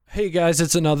Hey guys,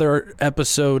 it's another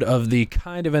episode of the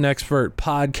Kind of an Expert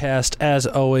podcast. As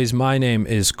always, my name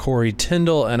is Corey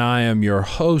Tyndall and I am your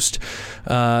host.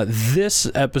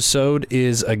 This episode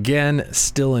is again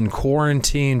still in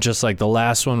quarantine, just like the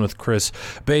last one with Chris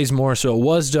Bazemore. So it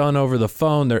was done over the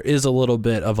phone. There is a little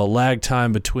bit of a lag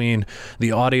time between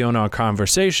the audio and our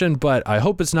conversation, but I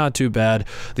hope it's not too bad.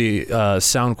 The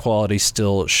sound quality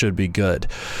still should be good.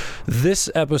 This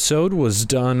episode was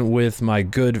done with my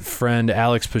good friend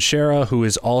Alex Pischera, who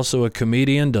is also a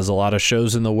comedian, does a lot of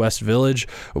shows in the West Village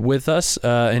with us,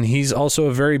 and he's also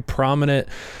a very prominent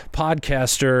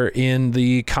podcaster in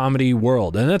the comedy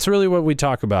world. And that's really what we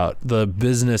talk about, the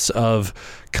business of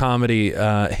comedy,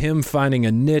 him finding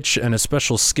a niche and a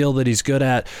special skill that he's good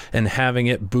at and having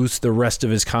it boost the rest of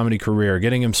his comedy career,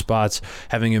 getting him spots,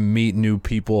 having him meet new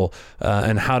people,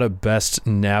 and how to best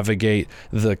navigate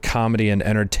the comedy and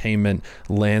entertainment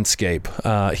landscape.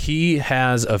 He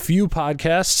has a few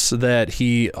podcasts that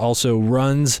he also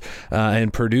runs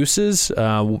and produces.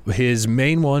 His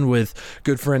main one with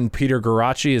good friend Peter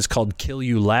Garacci is called Kill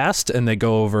You Last, and they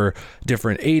go over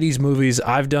different 80s movies.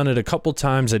 I've done it a couple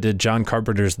times. I did John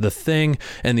Carpenter's The Thing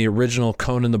and the original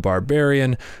Conan the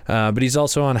Barbarian, but he's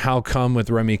also on How Come with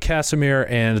Remy Casimir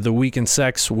and The Week in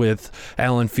Sex with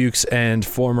Alan Fuchs and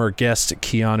former guest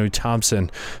Keanu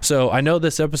Thompson. So I know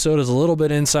this episode is a little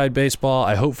bit inside baseball.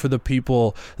 I hope for the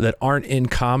people that aren't in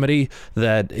comedy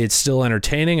that it's still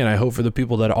entertaining, and I hope for the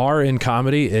people that are in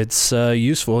comedy it's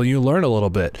useful and you learn a little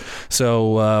bit.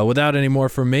 So without any more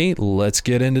from me, let's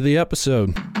get into the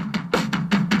episode.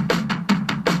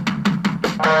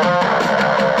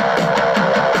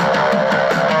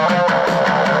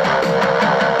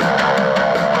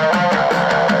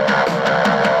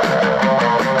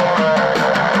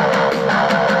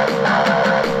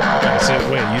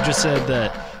 Said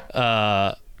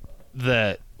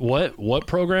that what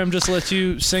program just lets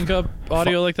you sync up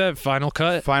audio like that? Final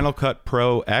Cut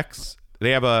Pro X. They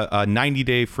have a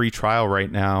 90-day free trial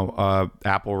right now.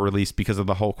 Apple released because of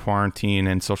the whole quarantine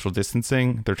and social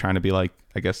distancing. They're trying to be like,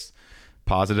 I guess,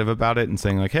 positive about it and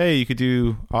saying like, hey, you could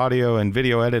do audio and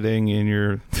video editing in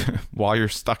your while you're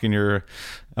stuck in your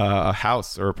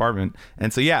house or apartment.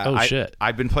 And so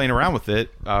I've been playing around with it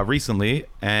recently,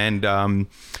 and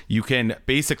you can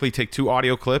basically take two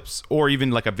audio clips or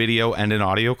even like a video and an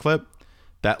audio clip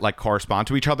that like correspond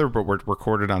to each other but were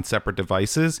recorded on separate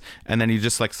devices, and then you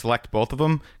just like select both of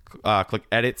them, click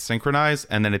edit, synchronize,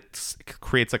 and then it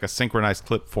creates like a synchronized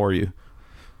clip for you.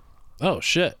 Oh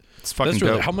shit. It's fucking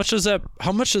dope. How much does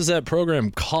that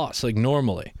program cost, like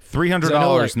normally?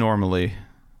 $300 normally.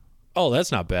 Oh,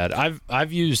 that's not bad.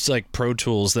 I've used like Pro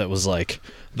Tools that was like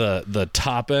the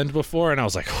top end before, and I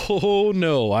was like, oh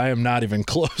no, I am not even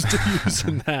close to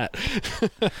using that.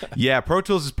 Yeah, Pro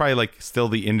Tools is probably like still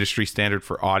the industry standard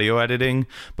for audio editing,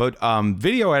 but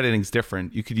video editing is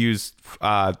different. You could use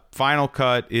Final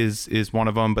Cut is one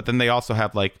of them, but then they also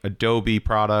have like Adobe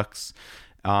products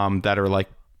that are like,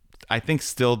 I think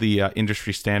still the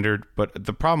industry standard, but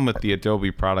the problem with the Adobe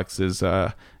products is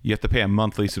you have to pay a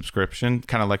monthly subscription,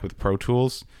 kind of like with Pro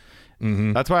Tools.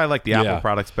 Mm-hmm. That's why I like the Apple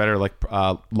products better, like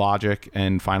Logic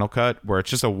and Final Cut, where it's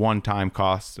just a one-time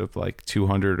cost of like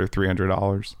 $200 or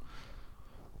 $300.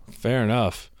 Fair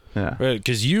enough. Yeah,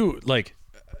 because you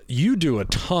do a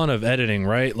ton of editing,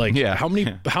 right? Like, how many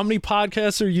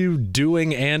podcasts are you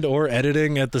doing and or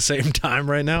editing at the same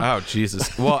time right now? Oh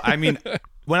Jesus! Well, I mean.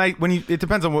 It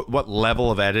depends on what level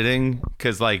of editing,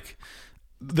 because like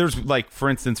there's like, for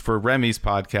instance, for Remy's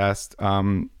podcast,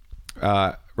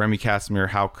 Remy Casimir,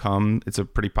 How Come, it's a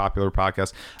pretty popular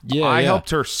podcast. I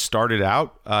helped her start it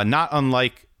out, not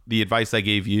unlike the advice I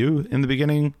gave you in the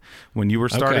beginning when you were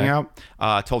starting out.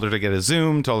 Told her to get a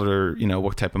Zoom, told her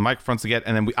what type of microphones to get,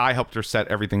 and then I helped her set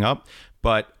everything up.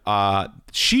 But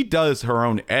she does her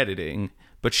own editing,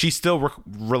 but she still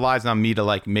relies on me to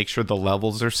like make sure the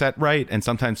levels are set right. And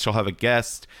sometimes she'll have a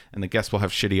guest and the guest will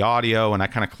have shitty audio, and I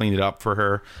kind of clean it up for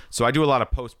her. So I do a lot of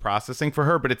post-processing for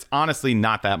her, but it's honestly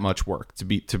not that much work, to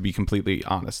be completely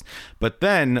honest. But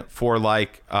then for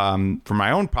like for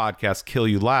my own podcast, Kill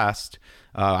You Last,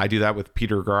 I do that with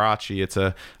Peter Garacci. It's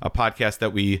a podcast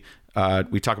that we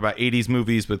talk about 80s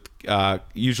movies with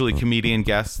usually comedian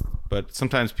guests, but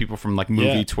sometimes people from like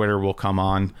movie Twitter will come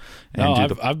on.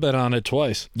 And I've been on it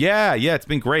twice. Yeah, it's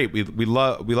been great. We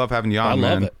love having you on,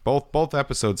 man. Love it. Both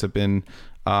episodes have been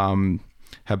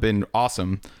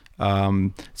awesome.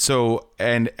 So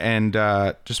and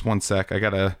just one sec, I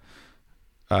gotta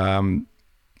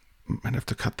might have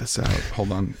to cut this out.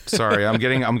 Hold on, sorry, I'm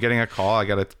getting a call. I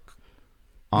gotta.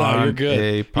 on you're good.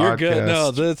 a podcast. You're good.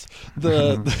 No,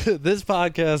 this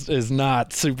podcast is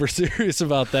not super serious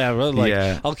about that.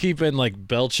 But I'll keep in like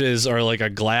belches or like a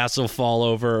glass will fall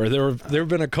over. Or there have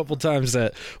been a couple times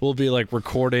that we'll be like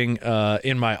recording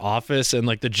in my office and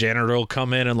like the janitor will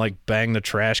come in and like bang the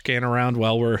trash can around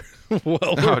while we're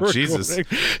recording. Jesus. And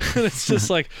it's just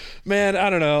like, man, I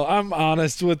don't know. I'm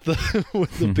honest with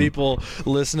the people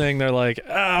listening. They're like,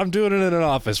 I'm doing it in an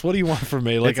office. What do you want from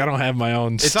me? Like, I don't have my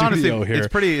own studio here.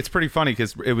 It's pretty funny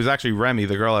because it was actually Remy,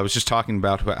 the girl I was just talking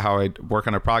about how I work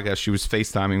on a podcast. She was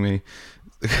FaceTiming me.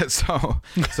 So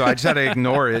I just had to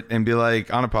ignore it and be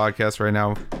like, on a podcast right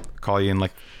now, call you in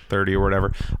like 30 or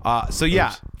whatever. So yeah,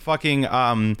 Oops. fucking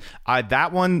that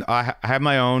one I have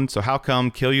my own. So How Come,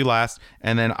 Kill You Last,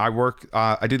 and then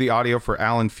I do the audio for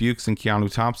Alan Fuchs and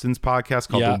Keanu Thompson's podcast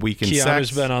called The Week in Sex.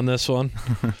 Keanu's been on this one.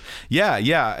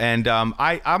 yeah, and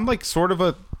I'm like sort of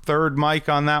a third mic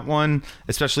on that one,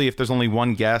 especially if there's only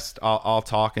one guest. I'll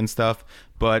talk and stuff,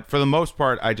 but for the most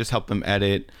part, I just help them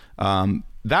edit.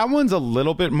 That one's a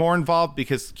little bit more involved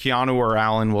because Keanu or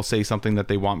Alan will say something that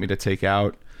they want me to take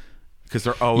out because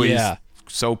they're always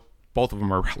both of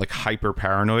them are like hyper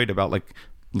paranoid about like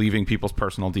leaving people's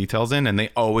personal details in, and they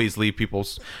always leave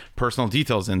people's personal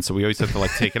details in, so we always have to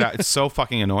like take it out. It's so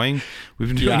fucking annoying. We've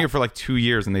been doing it for like 2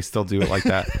 years and they still do it like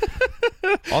that.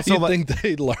 Also, you think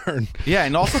they'd learn. Yeah,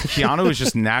 and also Keanu is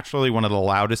just naturally one of the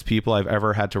loudest people I've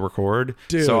ever had to record.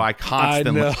 Dude, so I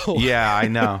constantly I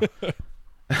know.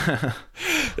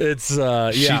 It's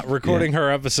recording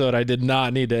her episode. I did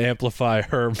not need to amplify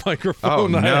her microphone. Oh,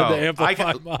 no. I had to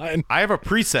amplify mine. I have a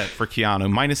preset for Keanu,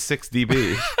 -6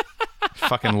 dB.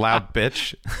 Fucking loud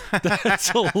bitch. That's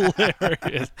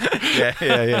hilarious.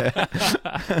 Yeah.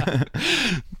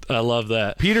 I love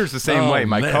that. Peter's the same way.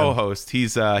 My co-host,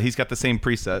 he's got the same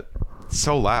preset. It's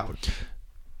so loud.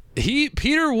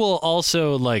 Peter will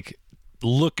also like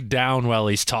look down while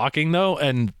he's talking though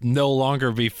and no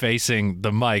longer be facing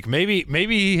the mic.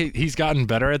 Maybe he's gotten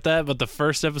better at that, but the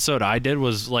first episode I did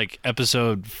was like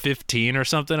episode 15 or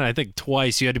something. I think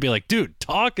twice you had to be like, dude,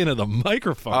 talk into the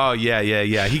microphone. Oh yeah.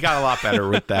 He got a lot better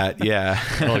with that. Yeah.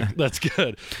 Oh, that's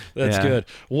good. That's good.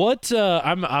 What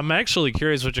I'm actually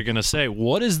curious what you're gonna say.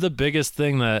 What is the biggest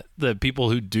thing that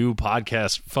people who do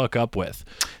podcasts fuck up with?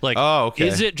 Like,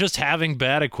 is it just having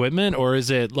bad equipment, or is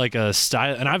it like a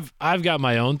style? And I've got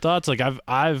my own thoughts. Like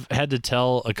I've had to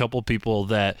tell a couple people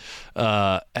that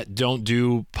don't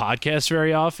do podcasts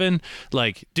very often,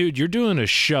 like, dude, you're doing a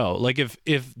show. Like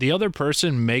if the other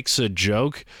person makes a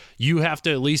joke, you have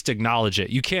to at least acknowledge it.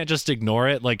 You can't just ignore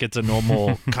it like it's a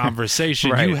normal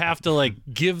conversation. Right. You have to like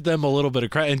give them a little bit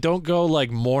of credit, and don't go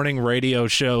like morning radio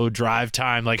show drive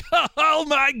time like, oh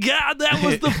my God, that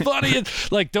was the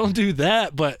funniest. Like, don't do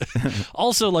that. But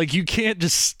also, like, you can't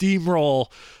just steamroll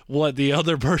what the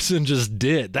other person just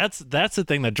did. That's the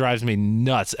thing that drives me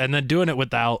nuts. And then doing it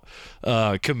without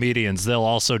comedians, they'll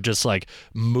also just like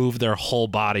move their whole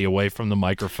body away from the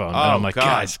microphone. And I'm like,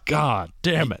 guys, God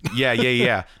damn it.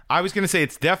 Yeah. I was gonna say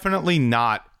it's definitely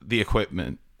not the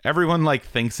equipment. Everyone like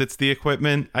thinks it's the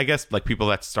equipment, I guess, like people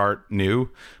that start new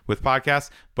with podcasts,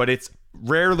 but it's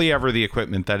rarely ever the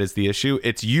equipment that is the issue.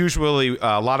 It's usually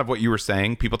a lot of what you were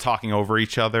saying, people talking over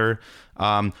each other.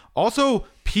 Also,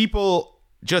 people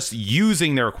just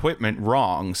using their equipment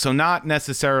wrong. So not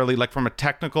necessarily like from a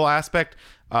technical aspect.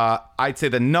 I'd say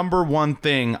the number one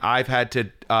thing I've had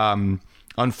to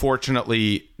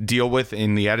unfortunately deal with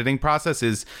in the editing process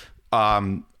is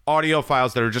audio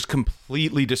files that are just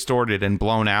completely distorted and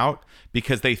blown out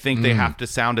because they think they have to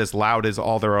sound as loud as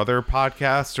all their other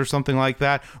podcasts or something like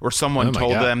that, or someone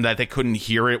told them that they couldn't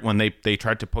hear it when they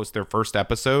tried to post their first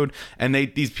episode. And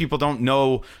these people don't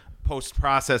know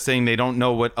post-processing. They don't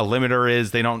know what a limiter is.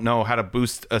 They don't know how to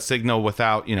boost a signal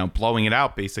without, blowing it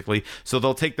out, basically. So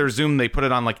they'll take their Zoom, they put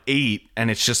it on like 8, and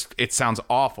it sounds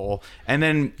awful. And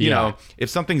then, if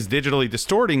something's digitally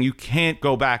distorting, you can't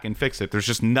go back and fix it. There's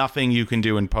just nothing you can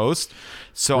do in post.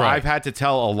 So I've had to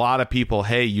tell a lot of people,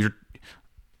 hey,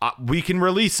 we can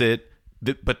release it,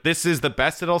 but this is the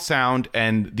best it'll sound,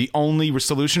 and the only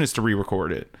solution is to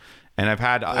re-record it. And I've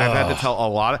had to tell a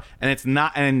lot of, and it's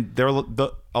not, and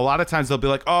a lot of times they'll be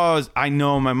like, oh, I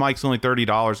know my mic's only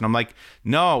 $30. And I'm like,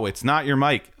 no, it's not your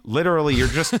mic. Literally,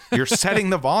 you're setting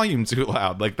the volume too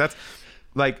loud. Like that's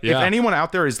like, if anyone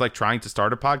out there is like trying to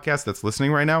start a podcast that's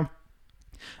listening right now,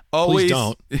 always please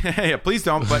don't. Yeah, please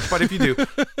don't. But if you do,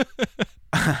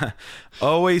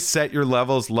 always set your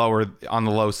levels lower on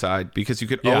the low side, because you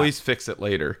could always fix it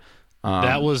later.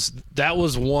 That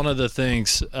was one of the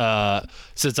things,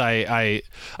 since I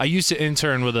used to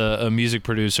intern with a music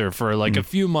producer for like a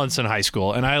few months in high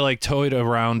school, and I like toyed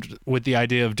around with the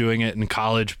idea of doing it in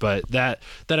college, but that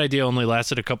idea only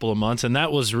lasted a couple of months, and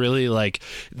that was really like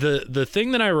the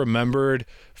thing that I remembered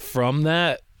from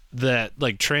that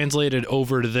like translated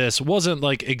over to this wasn't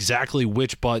like exactly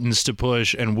which buttons to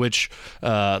push and which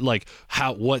like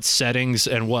what settings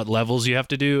and what levels you have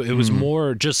to do. It was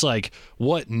more just like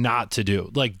what not to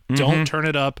do. Like don't turn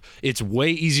it up. It's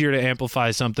way easier to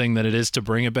amplify something than it is to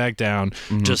bring it back down.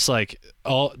 Just like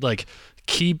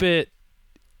keep it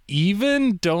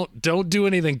even, don't do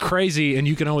anything crazy, and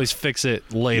you can always fix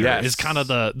it later. Yes. Is kind of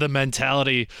the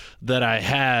mentality that I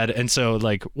had. And so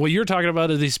like what you're talking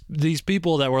about is these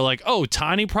people that were like, oh,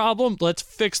 tiny problem, let's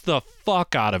fix the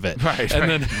fuck out of it, right,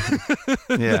 and right.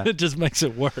 then it just makes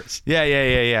it worse. Yeah.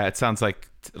 It sounds like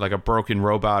a broken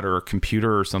robot or a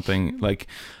computer or something. Like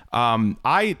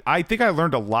I think I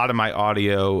learned a lot of my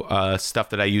audio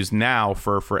stuff that I use now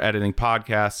for editing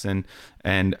podcasts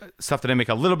and stuff that I make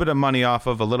a little bit of money off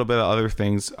of, a little bit of other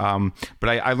things. But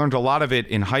I learned a lot of it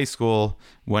in high school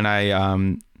when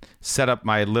I set up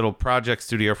my little project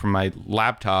studio from my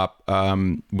laptop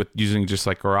with using just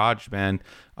like GarageBand.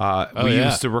 We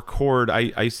used to record.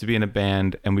 I used to be in a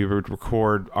band, and we would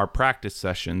record our practice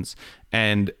sessions.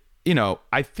 And you know,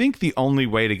 I think the only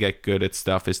way to get good at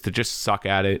stuff is to just suck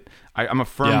at it. I'm a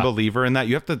firm believer in that.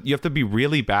 You have to be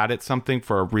really bad at something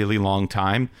for a really long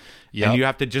time, and you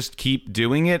have to just keep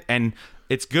doing it. And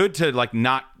it's good to like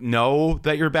not know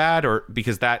that you're bad, or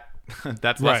because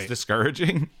that's less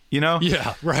discouraging. You know?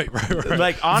 Yeah, right.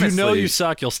 Like honestly, if you know you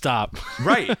suck, you'll stop.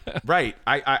 right.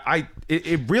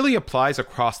 It really applies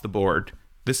across the board.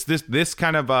 This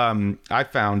kind of I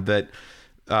found that.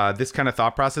 This kind of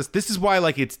thought process. This is why,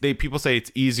 like, people say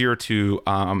it's easier to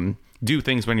do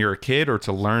things when you're a kid, or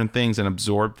to learn things and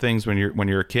absorb things when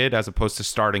you're a kid, as opposed to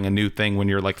starting a new thing when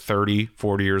you're like 30,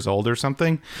 40 years old or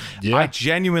something. Yeah. I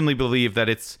genuinely believe that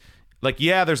it's like,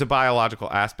 there's a biological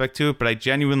aspect to it, but I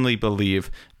genuinely believe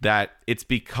that it's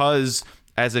because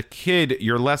as a kid,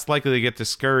 you're less likely to get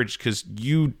discouraged because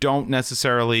you don't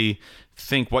necessarily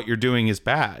think what you're doing is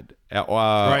bad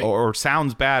or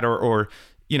sounds bad or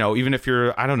you know, even if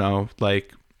you're, I don't know,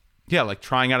 like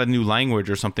trying out a new language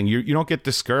or something, you don't get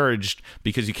discouraged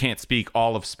because you can't speak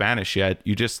all of Spanish yet.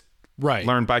 You just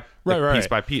learn piece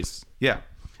by piece. Yeah.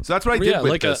 So that's what I did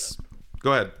with this.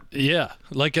 Go ahead. Yeah.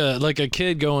 Like a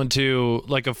kid going to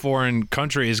like a foreign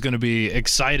country is going to be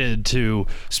excited to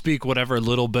speak whatever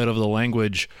little bit of the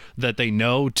language that they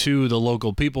know to the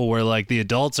local people, where like the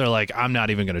adults are like, I'm not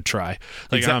even going to try.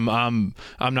 Like I'm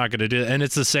not going to do it. And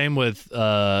it's the same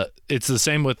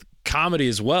with comedy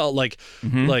as well. Like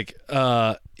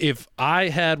if I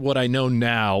had what I know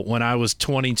now when I was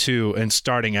 22 and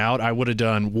starting out, I would have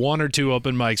done one or two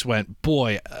open mics, went,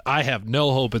 boy, I have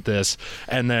no hope at this,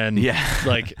 and then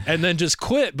and then just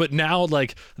quit. But now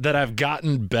like that I've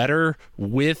gotten better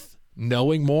with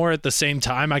knowing more at the same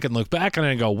time, I can look back and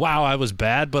I go, wow, I was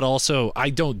bad, but also I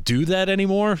don't do that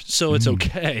anymore, so it's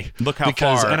okay. Look how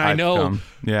far I've come.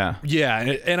 Yeah,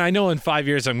 and I know in 5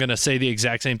 years I'm gonna say the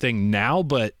exact same thing now,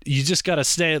 but you just gotta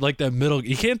stay at like the middle.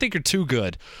 You can't think you're too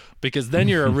good, because then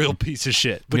you're a real piece of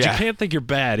shit, but you can't think you're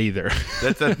bad either.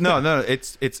 No,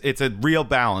 it's a real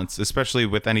balance, especially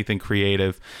with anything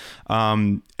creative.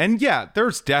 And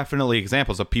there's definitely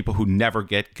examples of people who never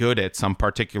get good at some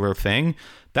particular thing.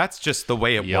 That's just the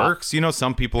way it works. You know,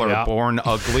 some people are born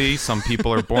ugly. Some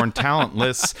people are born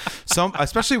talentless. Some,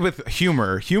 especially with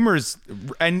humor's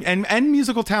and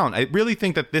musical talent. I really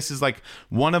think that this is like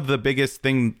one of the biggest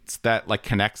things that like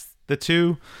connects the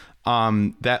two.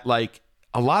 That like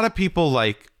a lot of people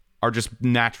like are just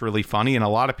naturally funny, and a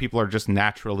lot of people are just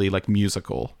naturally like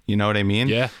musical. You know what I mean?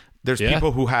 Yeah. There's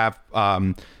people who have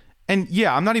and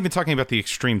I'm not even talking about the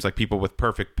extremes, like people with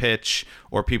perfect pitch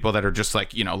or people that are just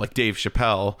like, you know, like Dave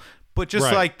Chappelle, but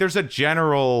just like there's a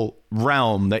general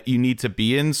realm that you need to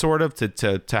be in sort of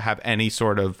to have any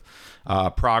sort of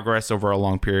progress over a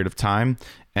long period of time.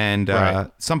 And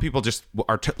some people just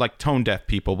are like tone deaf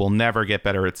people will never get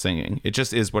better at singing. It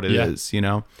just is what it is, you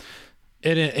know?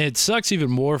 It sucks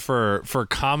even more for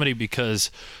comedy,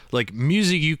 because like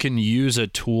music, you can use a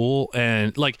tool,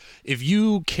 and like if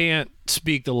you can't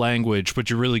speak the language but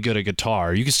you're really good at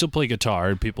guitar, you can still play guitar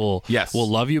and people will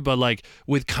love you. But like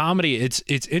with comedy, it's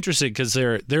interesting because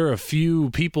there are a few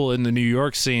people in the New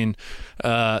York scene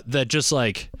that just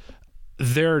like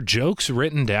their jokes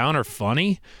written down are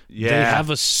funny. Yeah. They have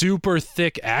a super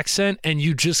thick accent and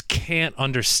you just can't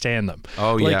understand them.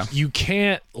 Oh, like, yeah. You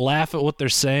can't laugh at what they're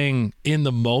saying in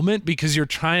the moment because you're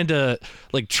trying to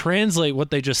like translate what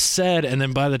they just said, and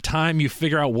then by the time you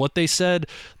figure out what they said,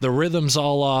 the rhythm's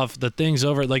all off, the thing's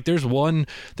over. Like there's one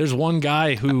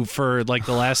guy who for like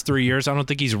the last 3 years, I don't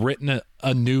think he's written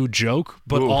a new joke,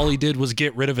 but all he did was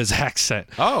get rid of his accent.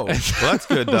 Oh, well, that's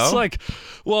good though. It's like,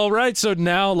 well, right. So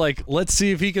now, like, let's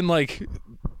see if he can like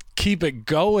keep it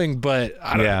going. But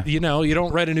I don't, you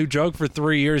don't write a new joke for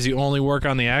 3 years. You only work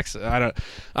on the accent. I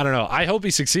don't know. I hope he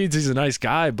succeeds. He's a nice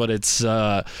guy, but it's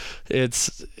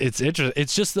interesting.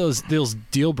 It's just those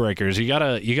deal breakers. You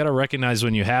gotta recognize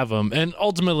when you have them. And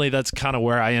ultimately, that's kind of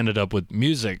where I ended up with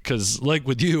music. Because like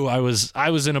with you, I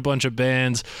was in a bunch of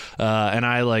bands, and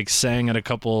I like sang at a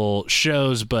couple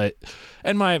shows,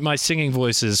 and my singing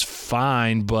voice is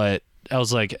fine, but I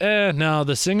was like, no,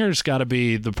 the singer's got to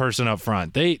be the person up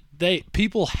front.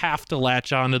 People have to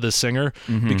latch on to the singer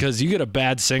because you get a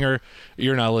bad singer,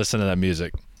 you're not listening to that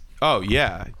music. Oh,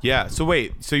 yeah. Yeah. So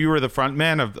wait, so you were the front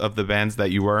man of the bands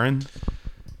that you were in?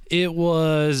 It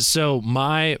was, so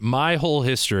my whole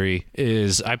history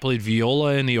is I played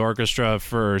viola in the orchestra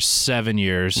for 7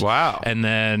 years. Wow. And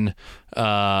then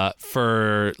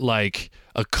for like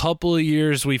a couple of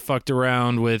years we fucked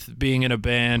around with being in a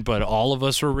band, but all of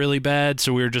us were really bad,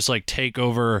 so we were just like take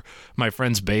over my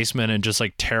friend's basement and just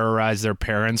like terrorize their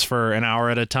parents for an hour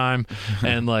at a time.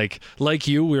 And like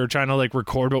you, we were trying to like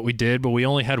record what we did, but we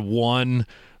only had one.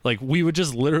 Like, we would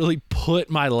just literally put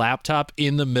my laptop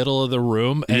in the middle of the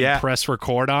room and press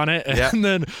record on it. And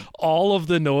then all of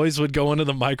the noise would go into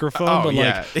the microphone. But,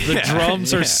 like, the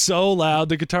drums are so loud.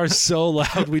 The guitar's so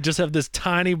loud. We just have this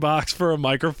tiny box for a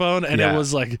microphone. And it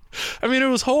was like, I mean, it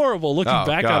was horrible looking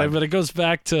back on it. But it goes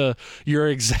back to your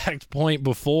exact point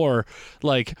before.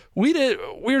 Like, we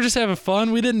were just having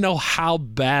fun. We didn't know how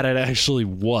bad it actually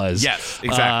was. Yes,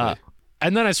 exactly.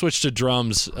 And then I switched to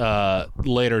drums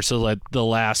later. So like the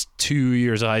last 2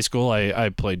 years of high school, I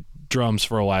played drums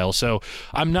for a while. So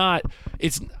I'm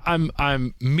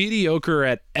mediocre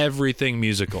at everything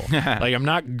musical. Like I'm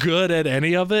not good at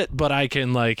any of it, but I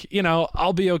can like,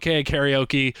 I'll be okay at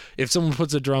karaoke. If someone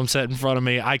puts a drum set in front of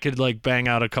me, I could like bang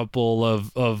out a couple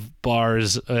of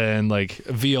bars. And like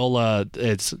viola,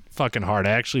 it's fucking hard.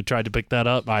 I actually tried to pick that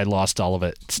up. I lost all of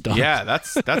it. Stuff. Yeah, that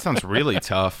sounds really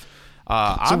tough.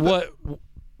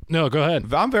 No, go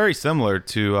ahead. I'm very similar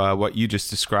to what you just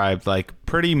described, like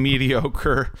pretty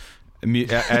mediocre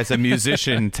as a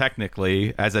musician,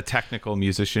 technically, as a technical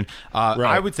musician. Right.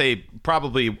 I would say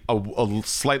probably a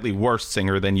slightly worse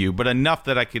singer than you, but enough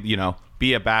that I could,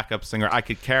 be a backup singer. I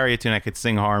could carry a tune, I could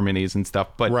sing harmonies and stuff,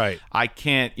 but I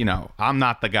can't, I'm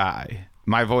not the guy.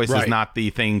 My voice is not the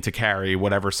thing to carry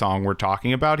whatever song we're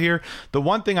talking about here. The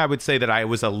one thing I would say that I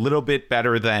was a little bit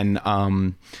better than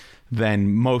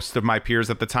most of my peers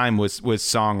at the time was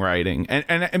songwriting.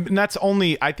 And that's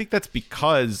only, I think that's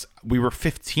because we were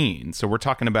 15. So we're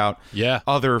talking about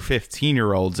other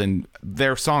 15-year-olds and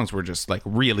their songs were just like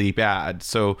really bad.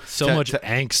 So much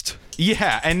angst.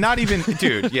 Yeah, and not even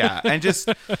dude, yeah. And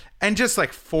just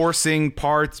like forcing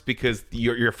parts because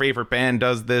your favorite band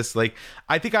does this. Like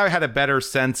I think I had a better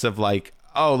sense of like,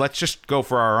 oh, let's just go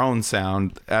for our own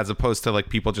sound as opposed to like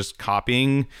people just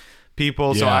copying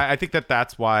people. So I think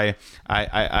that's why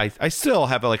I still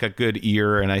have like a good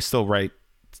ear and I still write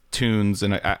tunes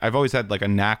and I've always had like a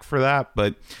knack for that,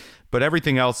 but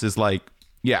everything else is like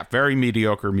very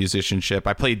mediocre musicianship.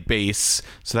 I played bass,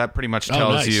 so that pretty much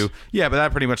tells you but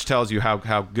that pretty much tells you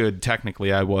how good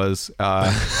technically I was,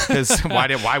 because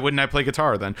why wouldn't I play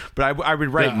guitar then? But I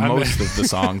would write most of the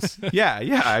songs.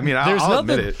 I mean I'll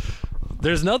admit it.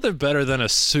 There's nothing better than a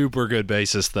super good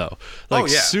bassist, though. Like,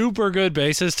 super good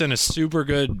bassist and a super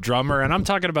good drummer. And I'm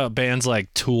talking about bands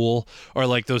like Tool or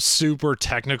like those super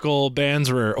technical bands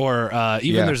or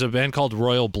even there's a band called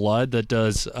Royal Blood that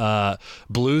does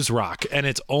blues rock. And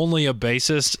it's only a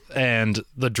bassist and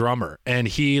the drummer. And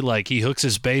he hooks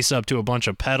his bass up to a bunch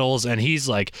of pedals. And he's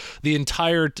like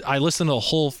I listened to the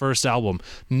whole first album.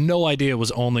 No idea it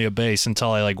was only a bass until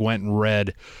I like went and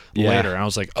read later. And I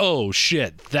was like, oh,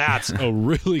 shit, that's a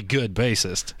really good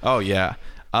bassist. Oh yeah.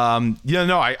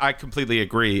 I completely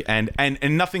agree, and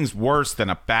nothing's worse than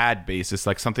a bad bassist,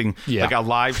 like something like a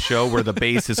live show where the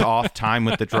bass is off time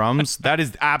with the drums. That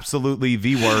is absolutely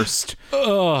the worst.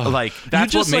 Like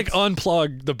that's you just what makes, like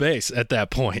unplug the bass at that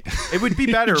point. It would be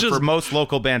better for most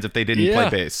local bands if they didn't play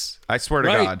bass. I swear to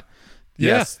God.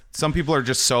 Yes, some people are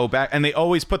just so bad, and they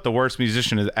always put the worst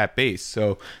musician at bass.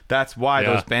 So that's why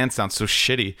those bands sound so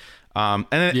shitty. And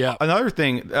then another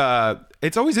thing,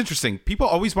 It's always interesting. People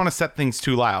always want to set things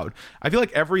too loud. I feel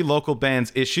like every local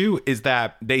band's issue is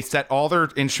that they set all their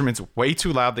instruments way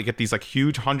too loud. They get these like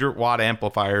huge 100-watt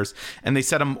amplifiers and they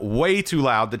set them way too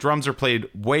loud. The drums are played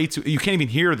way too, you can't even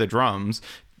hear the drums.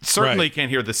 Certainly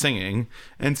can't hear the singing.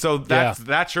 And so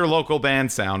that's your local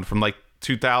band sound from like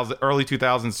early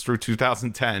 2000s through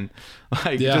 2010.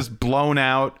 Like just blown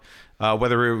out.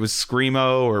 Whether it was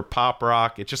screamo or pop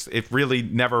rock, it really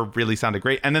never really sounded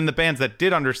great. And then the bands that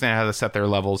did understand how to set their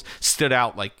levels stood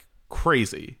out like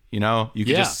crazy. You know, you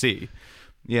could just see.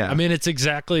 Yeah, I mean, it's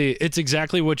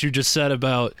exactly what you just said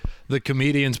about the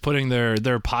comedians putting their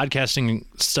podcasting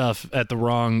stuff at the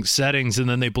wrong settings, and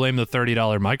then they blame the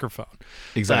 $30 microphone.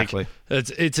 Exactly. Like,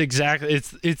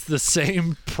 it's the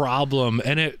same problem,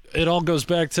 and it all goes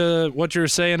back to what you were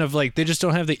saying of like they just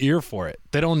don't have the ear for it.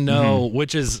 They don't know,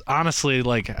 which is honestly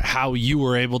like how you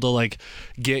were able to like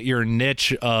get your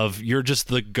niche of you're just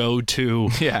the go-to.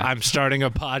 Yeah. I'm starting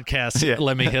a podcast. Yeah.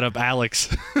 Let me hit up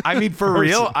Alex. I mean, for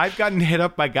real, I've gotten hit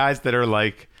up by guys that are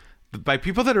like, by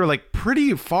people that are like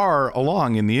pretty far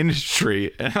along in the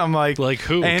industry, and I'm like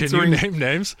who? Can you name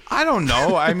names? I don't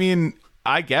know. I mean,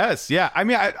 I guess, yeah. I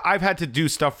mean, I've had to do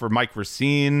stuff for Mike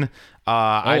Racine.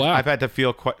 I've had to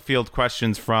field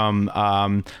questions from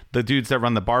the dudes that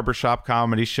run the Barbershop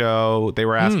Comedy Show. They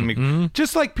were asking me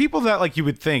just like people that like you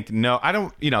would think. No, I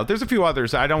don't. You know, there's a few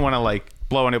others. I don't want to like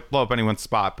blow up anyone's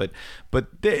spot,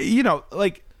 but they, you know,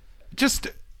 like just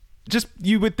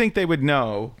you would think they would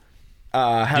know.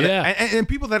 And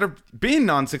people that have been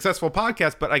on successful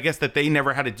podcasts, but I guess that they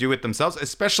never had to do it themselves,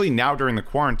 especially now during the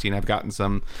quarantine. I've gotten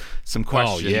some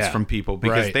questions from people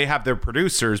because they have their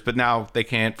producers, but now they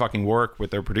can't fucking work with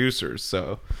their producers.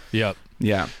 So, yeah.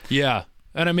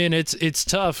 And I mean, it's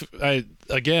tough.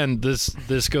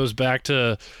 This goes back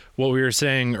to what we were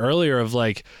saying earlier of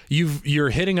like, you're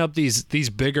hitting up these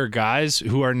bigger guys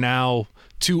who are now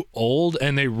too old,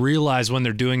 and they realize when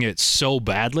they're doing it so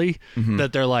badly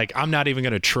that they're like, I'm not even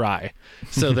gonna try.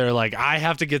 So they're like, I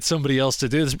have to get somebody else to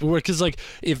do this, because like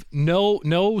if no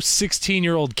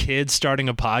 16-year-old kid starting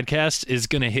a podcast is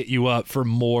gonna hit you up for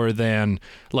more than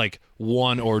like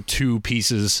one or two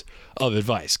pieces of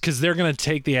advice, because they're gonna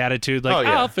take the attitude like,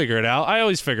 I'll figure it out. I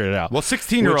always figure it out. Well,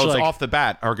 16-year-olds off the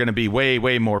bat are going to be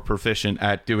way more proficient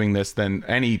at doing this than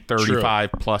any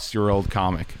 35-plus-year-old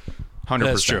comic. 100%.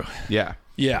 That's true. Yeah.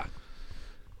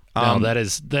 No, that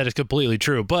is completely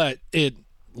true. But it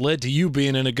led to you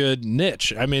being in a good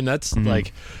niche. I mean, that's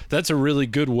that's a really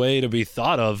good way to be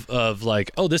thought of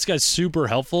like, oh, this guy's super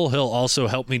helpful. He'll also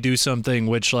help me do something,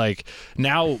 which like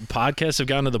now podcasts have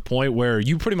gotten to the point where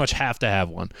you pretty much have to have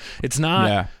one. It's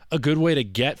not a good way to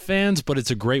get fans, but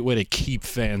it's a great way to keep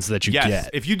fans that you get.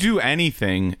 If you do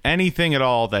anything at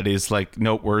all that is like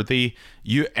noteworthy,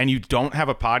 you don't have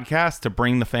a podcast to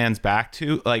bring the fans back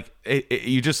to, like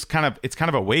it's kind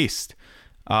of a waste.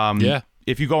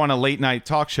 If you go on a late night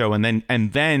talk show and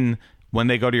then when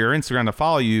they go to your Instagram to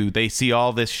follow you, they see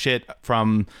all this shit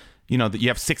from, you know, that you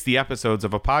have 60 episodes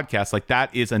of a podcast, like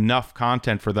that is enough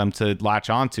content for them to latch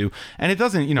onto. And it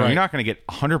doesn't, you know, you're not going to get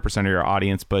 100% of your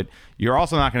audience, but you're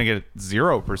also not going to get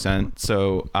 0%.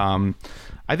 So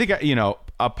I think, you know,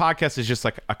 a podcast is just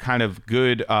like a kind of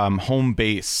good home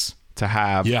base to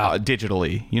have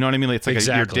digitally. You know what I mean? It's like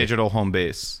your digital home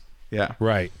base. Yeah.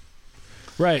 Right.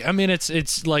 I mean,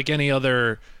 it's like any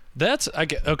other. That's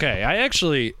okay. I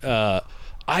actually,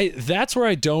 that's where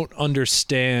I don't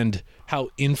understand how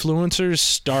influencers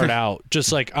start out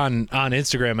just like on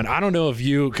Instagram. And I don't know if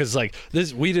because like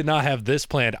this, we did not have this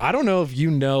planned. I don't know if you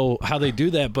know how they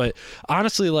do that, but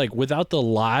honestly, like without the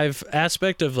live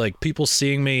aspect of like people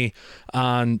seeing me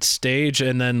on stage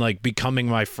and then like becoming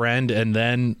my friend and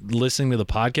then listening to the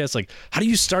podcast, like how do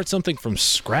you start something from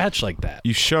scratch like that?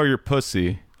 You show your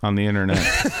pussy on the internet.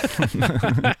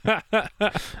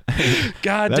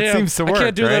 God that damn, seems to work, I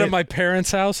can't do right? that at my parents'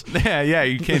 house. Yeah,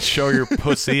 you can't show your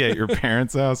pussy at your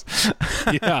parents' house.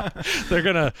 Yeah, they're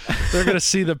gonna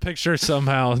see the picture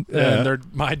somehow,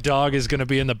 and my dog is gonna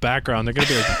be in the background. They're gonna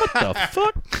be like, "What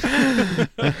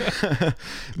the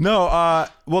fuck?" No,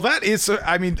 well, that is.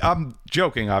 I mean, I'm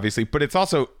joking, obviously, but it's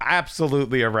also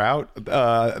absolutely a route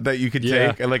that you could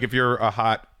take. Like if you're a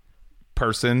hot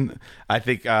person, I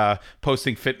think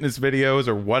posting fitness videos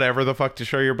or whatever the fuck to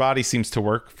show your body seems to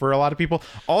work for a lot of people.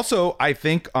 Also, I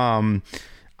think some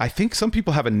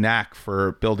people have a knack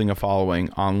for building a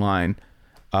following online.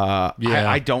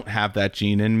 I don't have that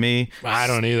gene in me. I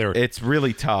don't either. It's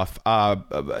really tough.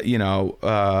 You know,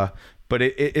 but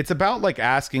it's about like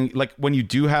asking, like when you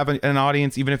do have an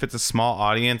audience, even if it's a small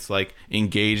audience, like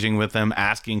engaging with them,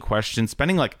 asking questions,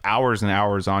 spending like hours and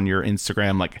hours on your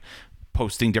Instagram, like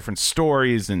posting different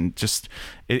stories, and just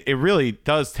it really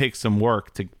does take some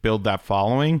work to build that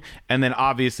following. And then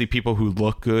obviously people who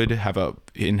look good have a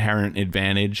inherent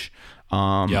advantage.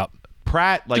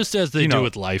 Pratt, like, just as they do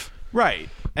with life. Right.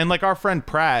 And like our friend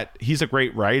Pratt, he's a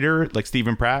great writer, like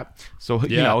Stephen Pratt. So,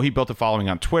 you know, he built a following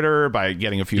on Twitter by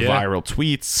getting a few viral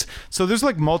tweets. So there's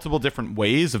like multiple different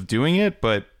ways of doing it.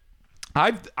 But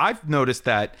I've noticed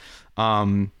that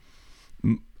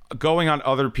going on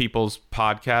other people's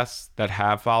podcasts that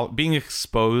have being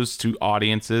exposed to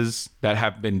audiences that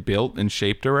have been built and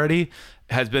shaped already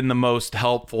has been the most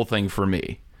helpful thing for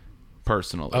me.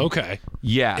 Personally. Okay.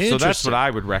 Yeah. So that's what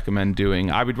I would recommend doing.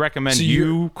 I would recommend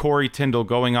you, Corey Tyndall,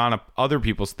 going on other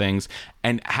people's things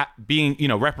and being, you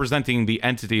know, representing the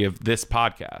entity of this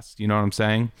podcast. You know what I'm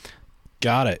saying?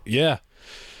 Got it. Yeah.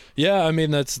 Yeah. I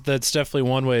mean, that's definitely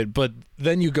one way. But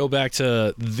then you go back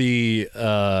to the,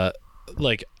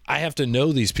 like, I have to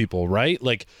know these people, right?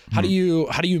 Like, how do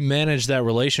you manage that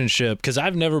relationship? Because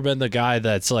I've never been the guy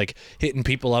that's like hitting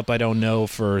people up I don't know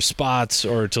for spots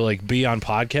or to like be on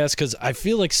podcasts, because I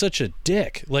feel like such a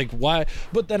dick. Like, why?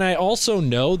 But then I also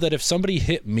know that if somebody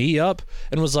hit me up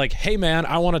and was like, hey man,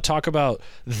 I want to talk about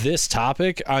this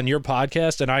topic on your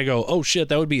podcast, and I go, oh shit,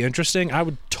 that would be interesting, I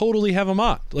would totally have them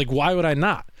on. Like, why would I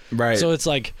not? Right. So it's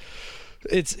like,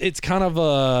 it's kind of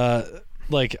a,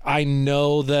 like, I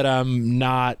know that I'm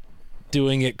not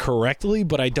doing it correctly,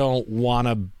 but I don't want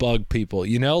to bug people,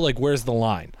 you know? Like, where's the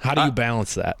line? How do you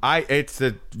balance that? It's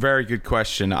a very good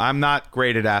question. I'm not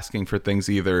great at asking for things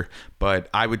either, but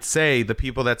I would say the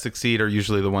people that succeed are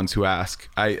usually the ones who ask.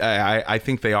 I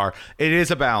think they are. It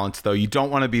is a balance, though. You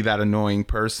don't want to be that annoying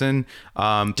person.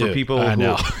 For people I who,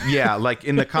 know. yeah, like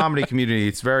in the comedy community,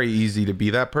 it's very easy to be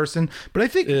that person. But I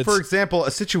think, for example,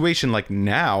 a situation like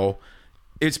now,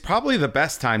 it's probably the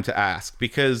best time to ask,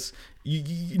 because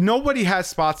nobody has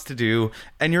spots to do,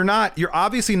 and you're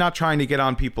obviously not trying to get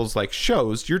on people's like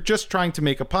shows. You're just trying to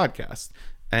make a podcast.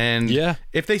 And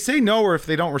if they say no or if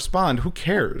they don't respond, who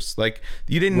cares? Like,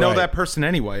 you didn't know that person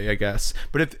anyway, I guess.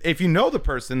 But if you know the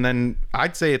person, then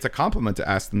I'd say it's a compliment to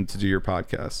ask them to do your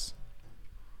podcast.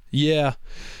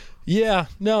 Yeah,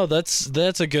 no, that's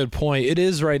a good point. It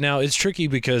is right now. It's tricky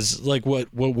because like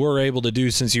what we're able to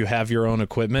do, since you have your own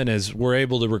equipment, is we're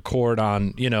able to record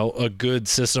on, you know, a good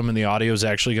system, and the audio is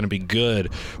actually going to be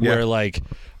good. Where like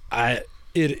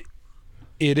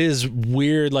it is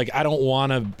weird. Like, I don't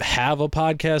want to have a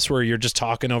podcast where you're just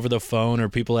talking over the phone, or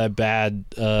people have bad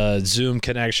Zoom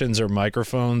connections or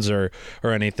microphones or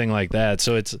anything like that.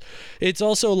 So it's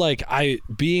also like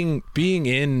being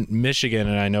in Michigan,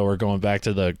 and I know we're going back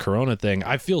to the Corona thing,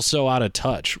 I feel so out of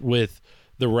touch with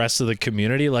the rest of the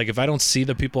community. Like, if I don't see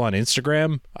the people on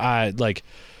Instagram,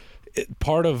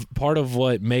 part of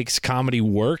what makes comedy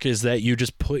work is that you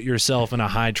just put yourself in a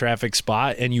high traffic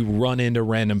spot and you run into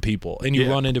random people, and you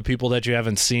run into people that you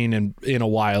haven't seen in a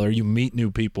while, or you meet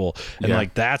new people, and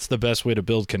like, that's the best way to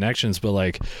build connections. But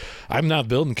like, I'm not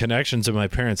building connections in my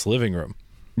parents' living room.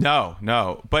 No,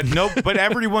 but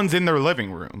everyone's in their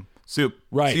living room. So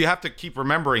you have to keep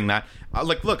remembering that.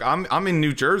 Like, look, I'm in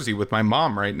New Jersey with my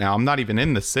mom right now. I'm not even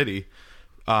in the city.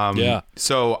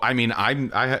 So I mean,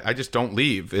 I just don't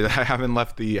leave. I haven't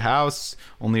left the house,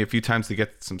 only a few times to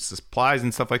get some supplies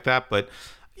and stuff like that. But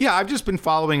yeah, I've just been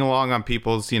following along on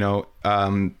people's, you know,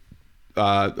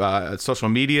 social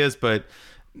medias, but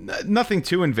nothing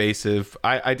too invasive.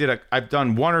 I've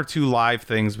done one or two live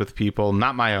things with people,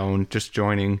 not my own, just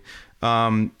joining.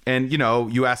 And you know,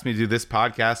 you asked me to do this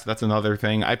podcast. That's another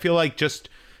thing. I feel like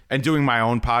and doing my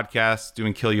own podcast,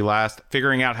 doing Kill You Last,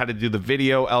 figuring out how to do the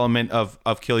video element of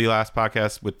Kill You Last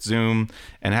podcast with Zoom,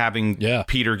 and having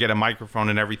Peter get a microphone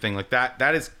and everything like that.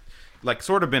 That is like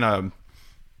sort of been a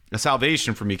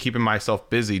salvation for me, keeping myself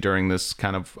busy during this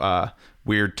kind of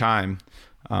weird time.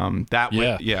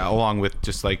 Along with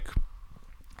just like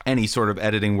any sort of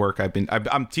editing work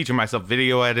I'm teaching myself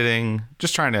video editing,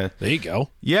 just trying to. There you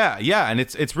go. Yeah, and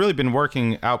it's really been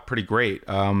working out pretty great.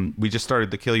 We just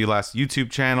started the Kill You Last YouTube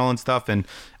channel and stuff, and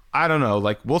I don't know,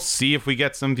 like, we'll see if we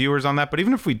get some viewers on that. But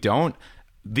even if we don't,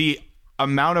 the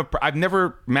amount of I've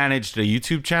never managed a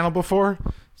YouTube channel before,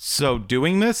 so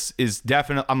doing this is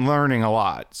definitely, I'm learning a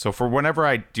lot. So for whenever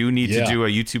I do need to do a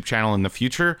YouTube channel in the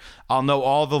future, I'll know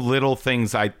all the little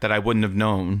things that I wouldn't have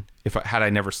known had I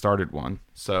never started one.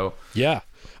 So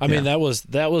I mean, that was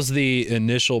the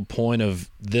initial point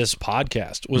of this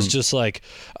podcast, was just like,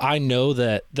 I know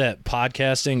that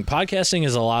podcasting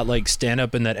is a lot like stand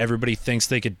up, in that everybody thinks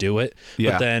they could do it,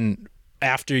 but then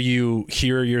after you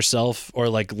hear yourself or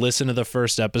like listen to the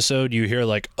first episode, you hear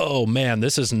like, oh man,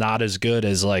 this is not as good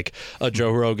as like a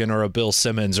Joe Rogan or a Bill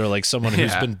Simmons or like someone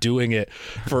who's been doing it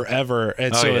forever.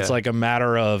 And so it's like a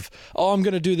matter of, oh, I'm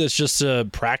going to do this just to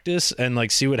practice and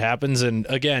like see what happens. And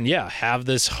again, have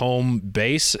this home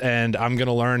base, and I'm going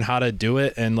to learn how to do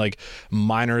it and like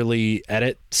minorly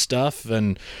edit stuff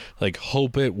and like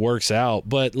hope it works out.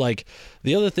 But like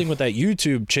the other thing with that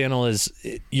YouTube channel is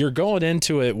you're going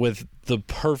into it with the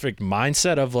perfect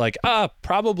mindset of like,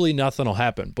 probably nothing will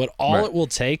happen. But all it will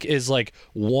take is like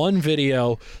one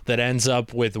video that ends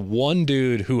up with one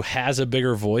dude who has a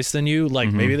bigger voice than you.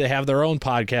 Like maybe they have their own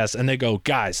podcast and they go,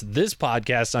 guys, this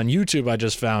podcast on YouTube I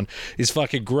just found is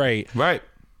fucking great. Right.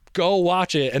 Go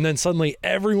watch it. And then suddenly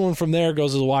everyone from there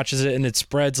goes and watches it, and it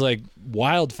spreads like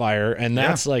wildfire. And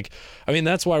that's like, I mean,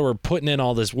 that's why we're putting in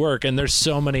all this work. And there's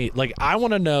so many, like, I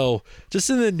want to know, just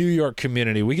in the New York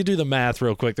community, we could do the math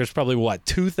real quick. There's probably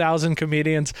 2,000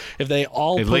 comedians. If they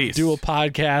all do a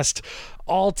podcast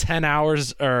all 10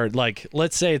 hours, or like,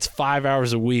 let's say it's 5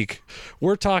 hours a week,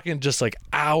 we're talking just like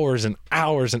hours and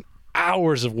hours and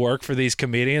hours of work for these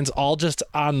comedians, all just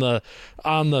on the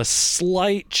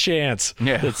slight chance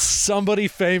that somebody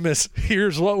famous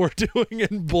hears what we're doing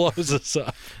and blows us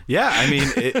up. I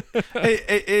mean,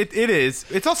 it is.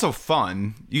 It's also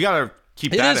fun. You gotta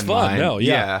keep that in mind. No,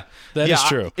 that is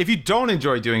true. If you don't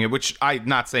enjoy doing it, which I'm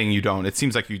not saying you don't, it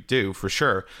seems like you do for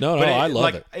sure. No, I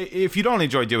love it. If you don't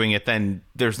enjoy doing it, then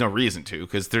there's no reason to,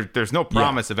 because there's no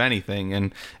promise of anything.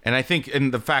 And I think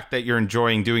in the fact that you're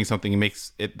enjoying doing something, it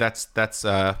makes it that's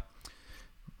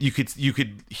you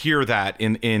could hear that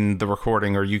in the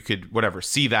recording, or you could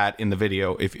see that in the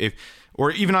video if or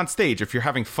even on stage. If you're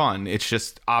having fun, it's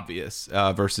just obvious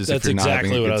versus that's if you're not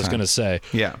having a exactly good what I was time. going to say.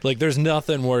 Yeah. Like there's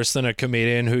nothing worse than a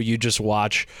comedian who you just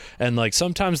watch and like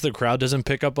sometimes the crowd doesn't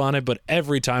pick up on it, but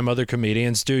every time other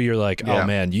comedians do, you're like, oh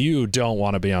man, you don't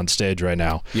want to be on stage right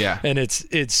now. Yeah. And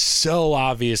it's so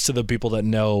obvious to the people that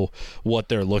know what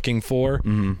they're looking for.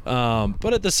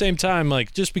 But at the same time,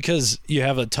 like just because you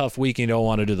have a tough week and you don't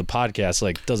want to do the podcast,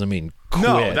 like doesn't mean quit.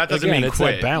 No, that doesn't mean it's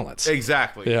quit. That balance.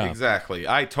 Exactly.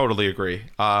 I totally agree.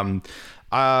 It's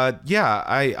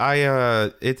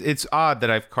odd that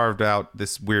I've carved out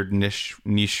this weird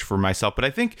niche for myself, but I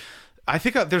think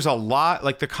there's a lot,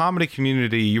 like the comedy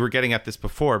community, you were getting at this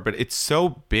before, but it's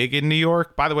so big in New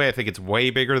York. By the way, I think it's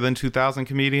way bigger than 2,000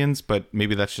 comedians, but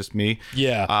maybe that's just me.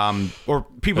 Yeah. Or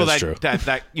people That's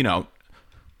that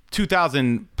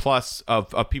 2,000 plus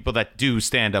of people that do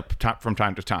stand up from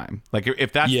time to time. Like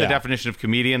if that's the definition of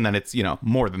comedian, then it's,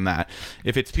 more than that.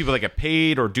 If it's people that get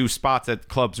paid or do spots at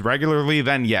clubs regularly,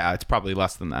 then it's probably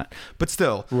less than that. But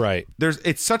still, right.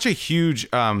 It's such a huge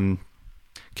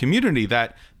community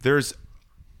that there's,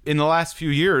 in the last few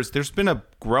years, there's been a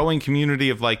growing community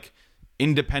of like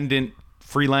independent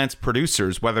freelance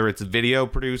producers, whether it's video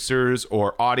producers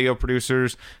or audio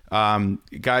producers,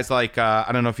 guys like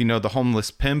I don't know if you know the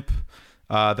Homeless Pimp,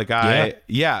 the guy.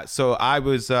 So I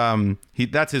was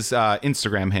that's his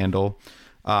Instagram handle.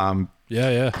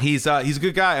 He's a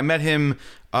good guy. I met him.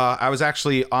 I was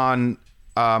actually on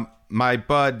my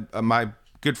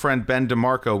good friend Ben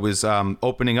DeMarco was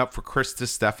opening up for Chris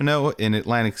DiStefano in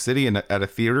Atlantic City at a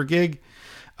theater gig.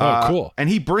 Oh, cool. And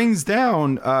he brings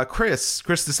down Chris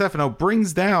DiStefano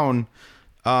brings down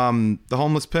the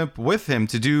Homeless Pimp with him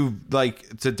to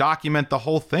document the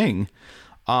whole thing.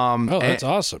 That's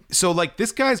awesome. So like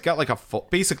this guy's got like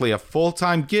basically a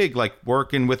full-time gig, like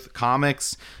working with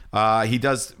comics. He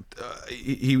does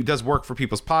work for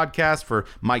people's podcasts, for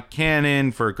Mike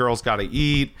Cannon, for Girls Gotta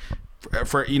Eat,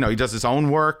 for he does his own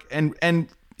work. And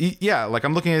like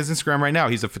I'm looking at his Instagram right now.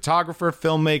 He's a photographer,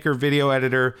 filmmaker, video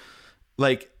editor.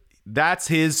 Like that's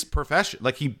his profession.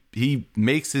 Like he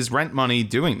makes his rent money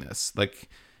doing this. Like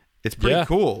it's pretty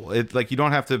cool. It like you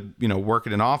don't have to work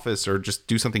at an office or just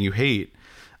do something you hate.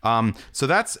 So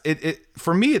that's it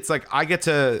for me. It's like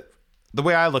the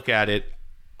way I look at it,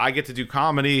 I get to do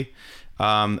comedy.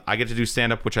 I get to do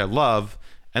stand up, which I love.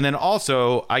 And then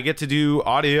also I get to do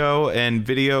audio and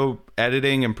video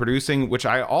editing and producing, which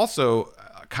I also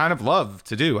kind of love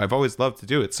to do. I've always loved to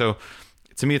do it. So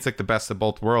to me, it's like the best of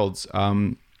both worlds.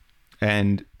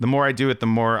 And the more I do it, the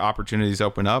more opportunities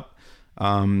open up.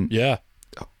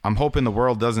 I'm hoping the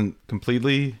world doesn't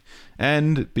completely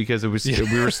end because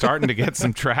we were starting to get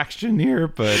some traction here,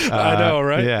 but I know,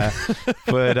 right? Yeah,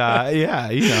 but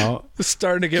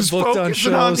starting to get booked on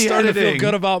shows, starting to feel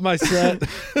good about my set.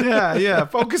 yeah,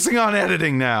 focusing on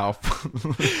editing now.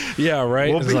 Yeah, right.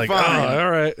 We'll it's be like, fine. all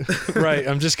right.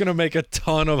 I'm just gonna make a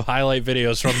ton of highlight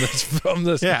videos from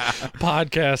this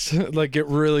podcast. Like, get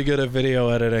really good at video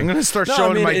editing. I'm gonna start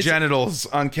showing my genitals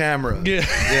on camera.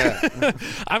 Yeah.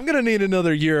 I'm gonna need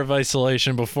another year of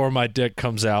isolation before my dick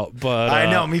comes out. But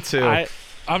I know, me too.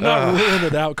 I'm not ruling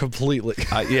it out completely.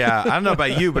 Yeah, I don't know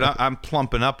about you, but I'm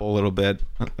plumping up a little bit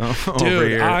over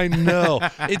Dude, here. I know.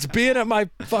 It's being at my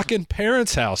fucking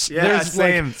parents' house. Yeah,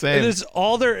 same. It is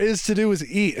all there is to do is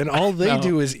eat, and all they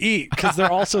do is eat because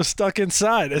they're also stuck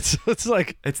inside. It's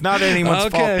like it's not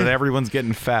anyone's fault that everyone's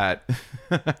getting fat.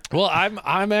 Well,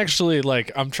 I'm actually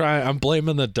like I'm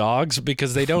blaming the dogs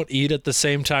because they don't eat at the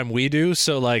same time we do.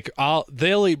 So like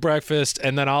they'll eat breakfast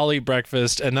and then I'll eat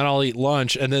breakfast and then I'll eat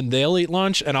lunch and then they'll eat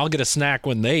lunch and I'll get a snack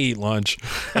when they eat lunch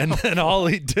and then I'll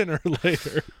eat dinner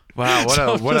later. Wow,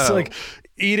 what a like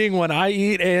eating when I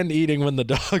eat and eating when the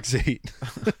dogs eat.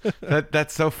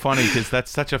 That's so funny because that's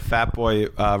such a fat boy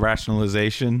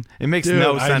rationalization. It makes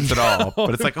no sense at all.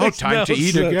 But it's like, time to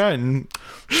eat again.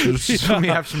 Let me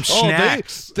have some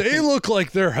snacks. They look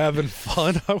like they're having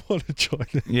fun. I want to join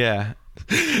it. Yeah.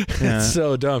 It's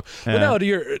so dumb. Yeah. But no,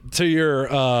 to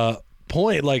your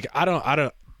point, like I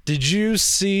don't. Did you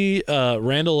see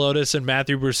Randall Otis and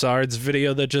Matthew Broussard's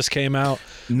video that just came out?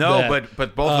 No,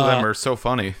 but both of them are so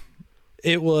funny.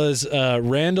 It was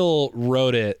Randall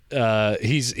wrote it.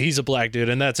 He's a black dude,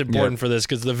 and that's important for this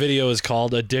because the video is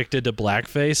called "Addicted to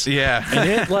Blackface." Yeah,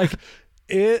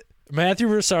 and Matthew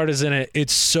Broussard is in it.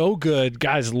 It's so good,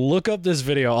 guys. Look up this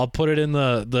video. I'll put it in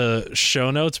the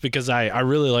show notes because I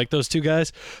really like those two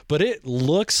guys. But it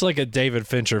looks like a David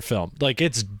Fincher film. Like,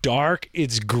 it's dark,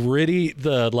 it's gritty.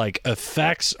 The like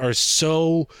effects are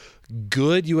so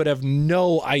good. You would have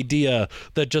no idea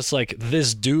that just like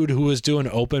this dude who was doing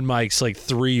open mics like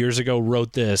 3 years ago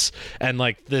wrote this, and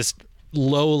like this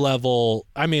low level.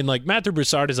 I mean, like Matthew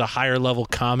Broussard is a higher level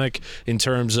comic in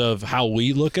terms of how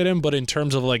we look at him, but in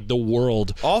terms of like the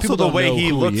world, also the way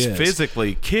he looks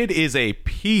physically, kid is a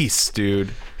piece,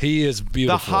 dude. He is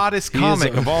beautiful. The hottest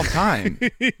comic of all time.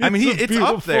 I mean, it's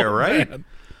up there, right? Man.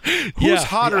 Who's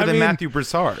hotter than Matthew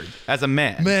Broussard as a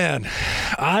man? Man,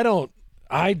 I don't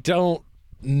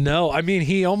know. I mean,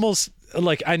 he almost,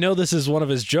 like, I know this is one of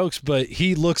his jokes, but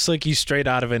he looks like he's straight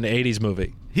out of an 80s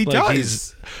movie. He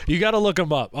does. You got to look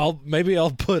him up. Maybe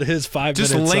I'll put his 5 minutes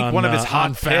just link on, one of his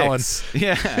hot Fallon.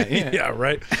 Yeah. Yeah,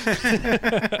 right.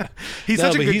 He's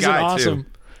such a good guy awesome. too.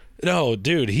 No,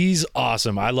 dude, he's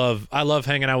awesome. I love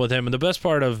hanging out with him, and the best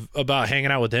part about hanging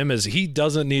out with him is he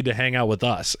doesn't need to hang out with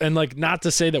us. And like, not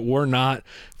to say that we're not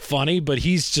funny, but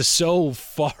he's just so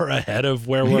far ahead of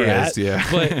where we're at. Yeah.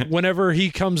 But whenever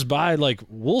he comes by, like,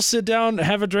 we'll sit down,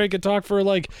 have a drink, and talk for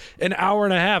like an hour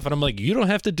and a half. And I'm like, you don't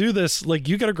have to do this. Like,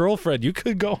 you got a girlfriend. You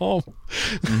could go home.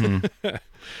 Mm-hmm.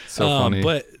 So funny.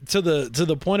 But to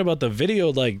the point about the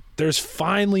video, like, there's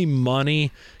finally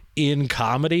money in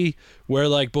comedy where,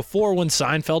 like, before when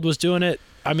Seinfeld was doing it,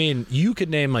 I mean, you could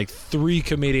name like 3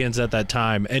 comedians at that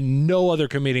time and no other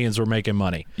comedians were making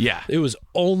money. Yeah. It was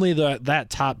only that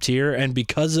top tier, and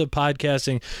because of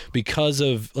podcasting, because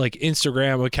of like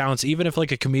Instagram accounts, even if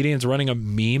like a comedian's running a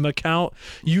meme account,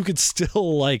 you could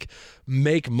still like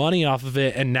make money off of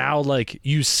it. And now like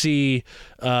you see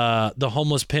the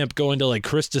homeless pimp going to like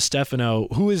Chris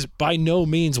DiStefano, who is by no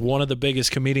means one of the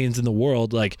biggest comedians in the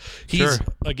world. Like, he's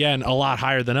again a lot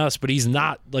higher than us, but he's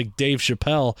not like Dave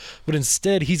Chappelle, but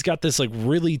instead he's got this like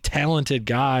really talented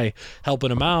guy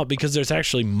helping him out because there's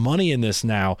actually money in this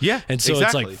now. Yeah, and so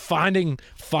it's like finding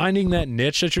that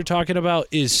niche that you're talking about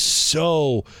is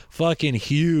so fucking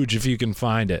huge if you can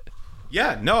find it.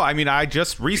 Yeah, no, I mean, I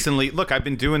just recently, look, I've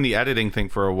been doing the editing thing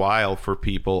for a while for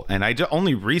people, and I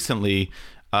only recently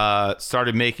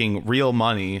started making real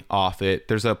money off it.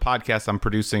 There's a podcast I'm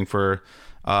producing for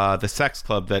the Sex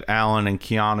Club that Alan and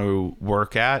Keanu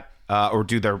work at, or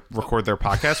record their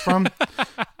podcast from.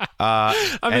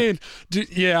 I mean,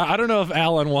 I don't know if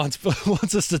Alan wants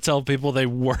us to tell people they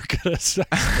work at a sex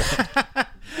club.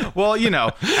 Well, you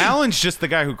know, Alan's just the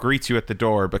guy who greets you at the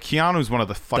door, but Keanu's one of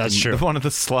the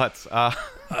sluts.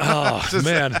 Oh,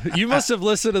 man. You must have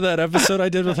listened to that episode I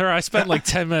did with her. I spent like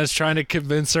 10 minutes trying to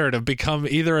convince her to become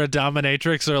either a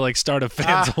dominatrix or like start a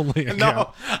fans-only account.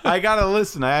 No, I got to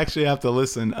listen. I actually have to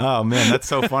listen. Oh, man, that's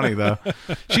so funny, though.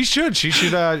 She should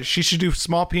do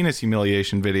small penis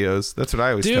humiliation videos. That's what I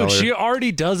always tell her. Dude, she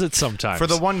already does it sometimes. For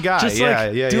the one guy. Just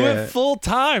do it full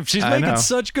time. She's making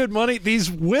such good money.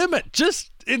 These women, just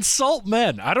insult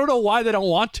men. I don't know why they don't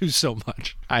want to so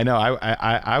much. I know.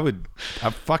 I would do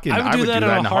that in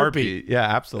a heartbeat. Yeah,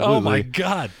 absolutely. Oh my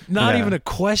God. Not even a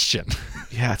question.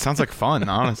 Yeah, it sounds like fun,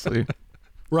 honestly.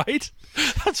 Right?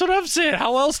 That's what I'm saying.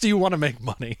 How else do you want to make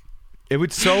money? It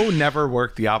would so never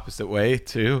work the opposite way,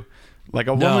 too. Like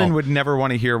a woman would never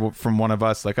want to hear from one of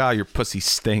us, like, "Oh, your pussy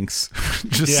stinks."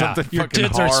 Just something your fucking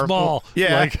tits horrible. are small.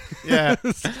 Yeah, like, yeah.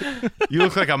 You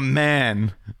look like a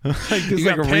man. Like, you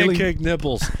got pancake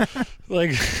nipples.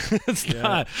 Like, it's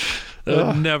not. That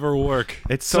would never work.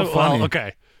 It's so funny. Well,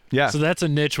 okay. Yeah. So that's a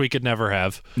niche we could never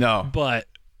have. No. But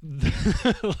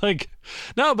like,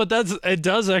 no, but it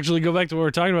does actually go back to what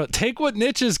we're talking about. Take what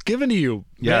niche is given to you.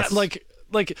 Yes. Man,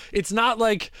 like it's not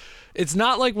like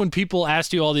when people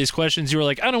asked you all these questions, you were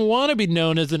like, I don't want to be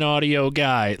known as an audio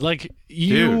guy. Like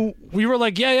we were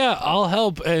like, yeah, I'll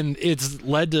help. And it's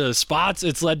led to spots.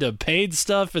 It's led to paid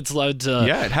stuff. It's led to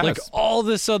it has. like all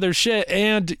this other shit.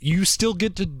 And you still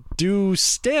get to do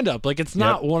stand up. Like it's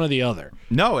not one or the other.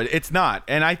 No, it's not.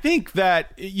 And I think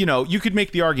that, you could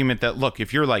make the argument that, look,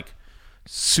 if you're like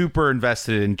super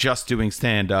invested in just doing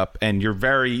stand up and you're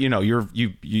very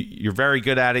you're very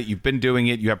good at it, you've been doing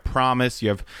it, you have promise, you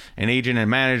have an agent and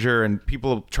manager and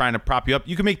people trying to prop you up,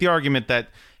 you can make the argument that,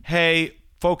 hey,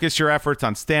 focus your efforts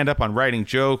on stand up, on writing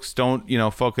jokes, don't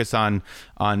focus on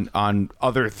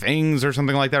other things or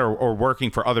something like that, or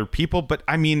working for other people. But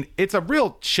I mean, it's a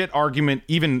real shit argument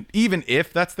even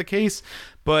if that's the case.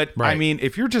 But right. I mean,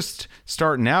 if you're just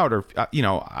starting out, or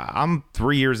I'm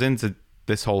 3 years into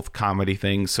this whole comedy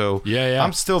thing, so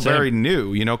I'm still very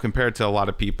new, compared to a lot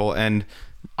of people, and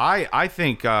I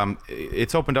think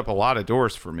it's opened up a lot of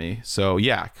doors for me. So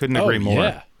yeah, couldn't agree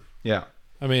more. Yeah.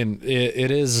 I mean, it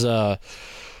is. And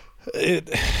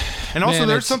also,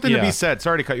 there's something to be said.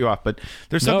 Sorry to cut you off, but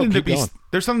there's something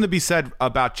there's something to be said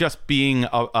about just being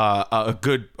a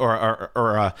good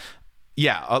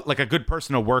like a good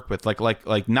person to work with,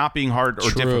 like not being hard or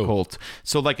difficult.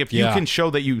 So like if you can show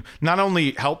that you not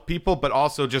only help people, but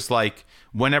also just like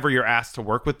whenever you're asked to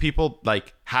work with people,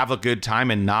 like have a good time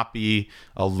and not be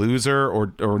a loser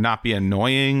or not be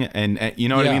annoying, and you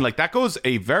know what I mean? Like that goes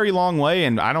a very long way,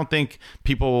 and I don't think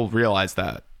people realize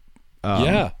that.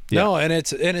 No, and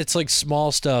it's like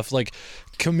small stuff, like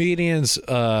comedians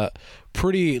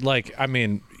pretty, like, I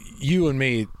mean, you and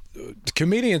me,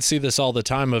 comedians see this all the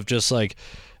time of just like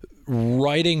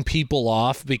writing people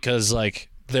off because like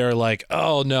they're like,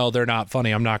 oh no, they're not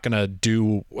funny, I'm not gonna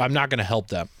help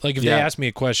them. Like if they ask me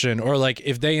a question, or like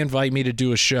if they invite me to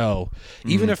do a show,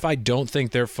 even if I don't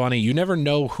think they're funny, you never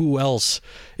know who else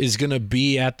is gonna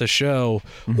be at the show,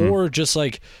 or just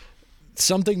like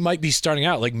something might be starting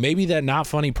out. Like maybe that not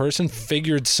funny person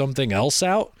figured something else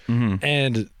out,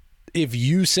 and if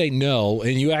you say no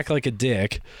and you act like a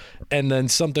dick and then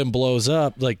something blows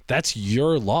up, like that's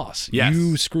your loss. Yes.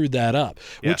 You screwed that up,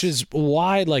 which is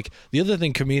why, like, the other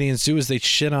thing comedians do is they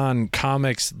shit on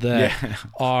comics that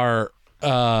are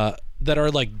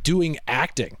like doing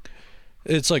acting.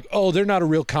 It's like, oh, they're not a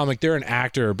real comic, they're an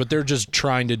actor, but they're just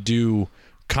trying to do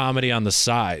comedy on the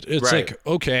side. It's like,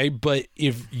 okay, but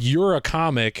if you're a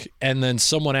comic and then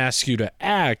someone asks you to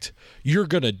act, you're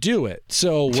gonna do it.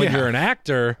 So when you're an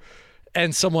actor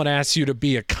and someone asks you to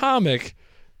be a comic,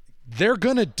 they're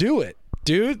gonna do it,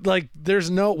 dude. Like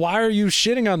there's no, why are you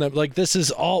shitting on them? Like this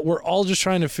is all, we're all just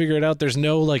trying to figure it out. There's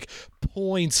no like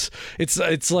points. It's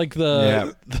like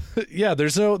there's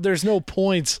no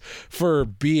points for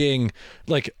being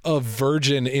like a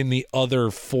virgin in the other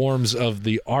forms of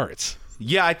the arts.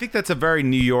 Yeah, I think that's a very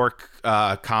New York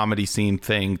comedy scene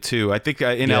thing too. I think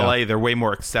in LA they're way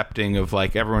more accepting of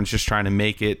like everyone's just trying to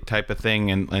make it type of thing,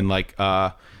 and like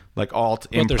alt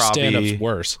improv. Their stand-up's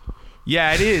worse.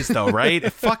 Yeah, it is though, right?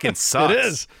 It fucking sucks. It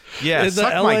is. Yeah, the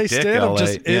LA stand-up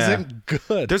just isn't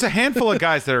good. There's a handful of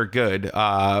guys that are good,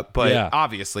 but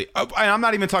obviously, I'm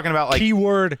not even talking about like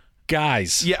keyword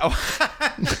guys. Yeah.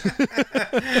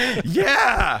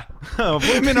 Yeah.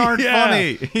 Women aren't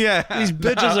funny. Yeah. These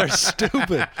bitches are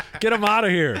stupid. Get them out of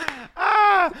here.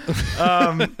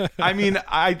 I mean,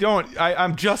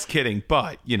 I'm just kidding,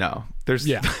 but there's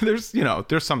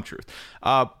some truth.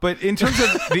 But in terms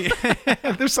of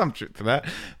there's some truth to that.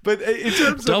 But in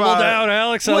terms double of down,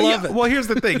 Alex, I love it. Well, here's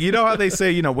the thing. You know how they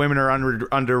say, women are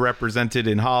underrepresented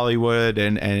in Hollywood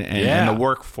and the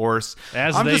workforce.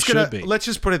 They should be. Let's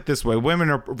just put it this way. Women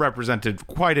are represented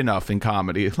quite enough in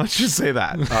comedy. Let's just say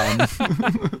that.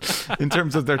 In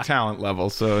terms of their talent level.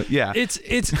 So, yeah. It's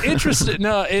interesting.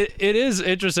 No, it is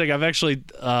interesting. I've actually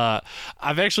thought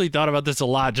about this a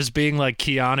lot, just being like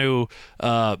Keanu,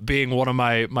 being one of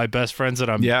my best friends that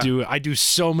I do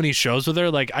so many shows with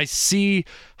her. Like I see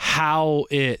how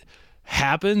it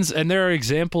happens, and there are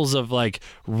examples of like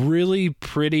really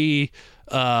pretty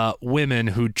women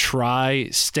who try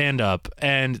stand up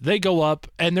and they go up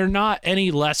and they're not any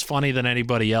less funny than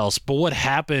anybody else, but what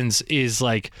happens is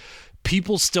like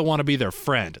people still want to be their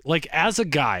friend. Like as a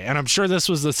guy, and I'm sure this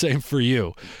was the same for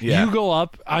you. Yeah. You go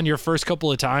up on your first couple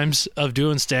of times of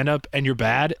doing stand up and you're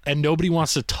bad and nobody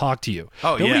wants to talk to you.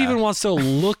 Oh, nobody yeah. even wants to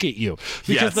look at you because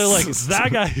Yes. they're like,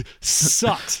 that guy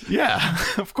sucks. Yeah,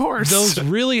 of course. Those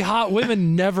really hot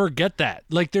women never get that.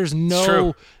 Like there's no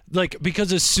True. like,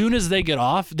 because as soon as they get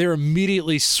off, they're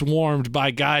immediately swarmed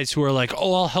by guys who are like,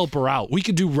 oh, I'll help her out. We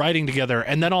could do writing together,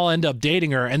 and then I'll end up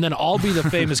dating her, and then I'll be the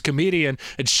famous comedian,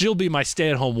 and she'll be my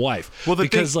stay-at-home wife. Well,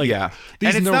 because thing, like yeah.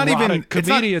 these And it's not neurotic even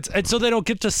comedians, and so they don't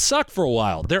get to suck for a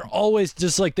while. They're always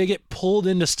just like they get pulled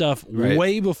into stuff Right.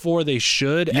 way before they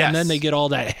should, Yes. and then they get all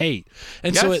that hate,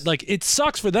 and so Yes. it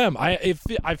sucks for them.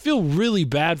 I feel really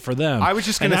bad for them. I was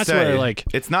just and gonna that's say, where, like,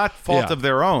 it's not fault Yeah. of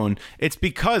their own. It's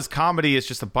because comedy is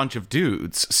just a bunch of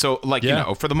dudes. So, like, Yeah. you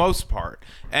know, for the most part,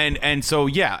 and so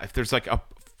yeah, if there's like a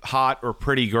hot or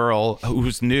pretty girl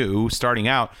who's new starting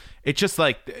out, it's just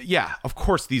like, yeah, of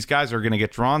course these guys are gonna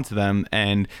get drawn to them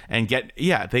and get,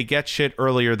 yeah, they get shit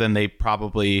earlier than they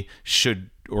probably should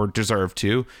or deserve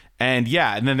to. And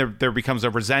yeah, and then there becomes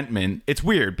a resentment. It's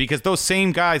weird because those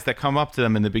same guys that come up to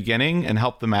them in the beginning and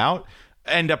help them out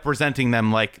end up resenting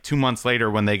them like 2 months later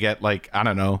when they get like, I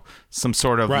don't know, some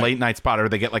sort of Right. late night spot, or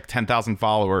they get like 10,000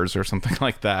 followers or something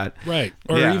like that. Right.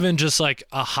 Or Yeah. even just like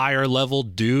a higher level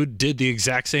dude did the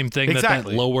exact same thing that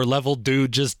Exactly. lower level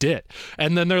dude just did.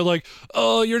 And then they're like,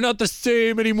 oh, you're not the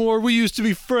same anymore. We used to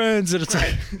be friends. And it's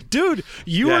like, dude,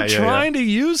 you Yeah, were yeah, trying to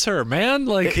use her, man.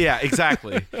 Like, Yeah,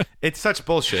 exactly. It's such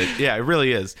bullshit. Yeah, it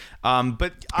really is.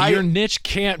 But your niche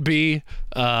can't be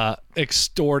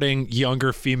extorting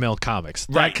younger female comics.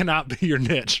 That Right. cannot be your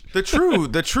niche. the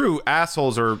true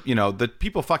assholes, or you know, the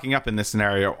people fucking up in this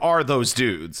scenario are those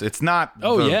dudes. It's not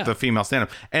the female stand-up.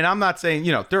 And I'm not saying,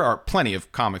 you know, there are plenty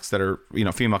of comics that are, you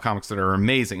know, female comics that are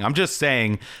amazing. I'm just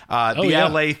saying the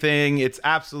LA thing, it's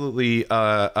absolutely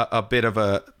a bit of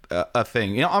a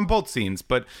thing, you know, on both scenes.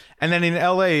 But and then in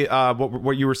LA,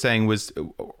 what you were saying was,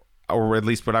 or at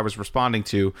least what I was responding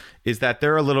to, is that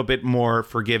they're a little bit more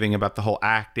forgiving about the whole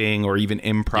acting or even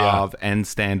improv and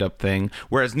stand-up thing.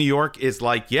 Whereas New York is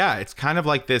like, yeah, it's kind of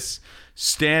like this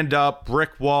stand-up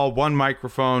brick wall, one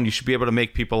microphone. You should be able to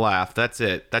make people laugh. That's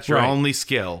it. That's your Right. only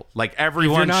skill. Like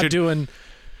everyone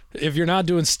If you're not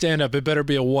doing stand-up, it better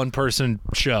be a one-person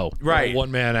show, Right. a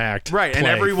one-man act, Right, and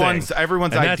play everyone's thing.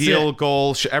 everyone's And that's ideal it.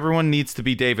 goal. Everyone needs to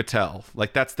be Dave Attell.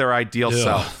 Like that's their ideal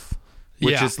self.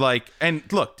 Which Yeah. is like, and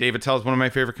look, Dave Attell is one of my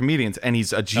favorite comedians, and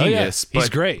he's a Oh, yeah. genius. He's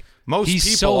but great. He's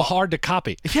He's so hard to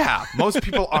copy. Yeah, most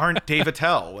people aren't Dave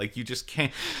Attell. Like you just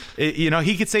can't. You know,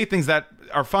 he could say things that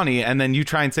are funny, and then you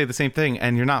try and say the same thing,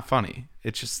 and you're not funny.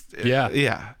 It's just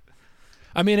yeah.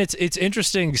 I mean, it's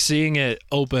interesting seeing it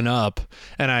open up,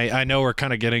 and I know we're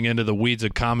kind of getting into the weeds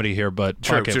of comedy here, but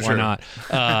fuck it, why not?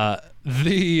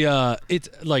 It's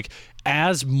like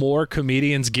as more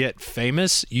comedians get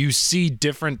famous, you see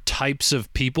different types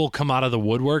of people come out of the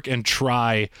woodwork and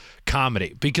try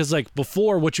comedy. Because like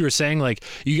before, what you were saying, like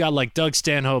you got like Doug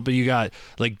Stanhope, but you got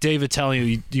like Dave Attell,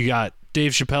 you got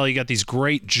Dave Chappelle, you got these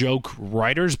great joke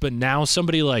writers, but now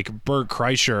somebody like Bert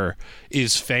Kreischer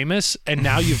is famous, and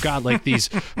now you've got like these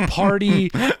party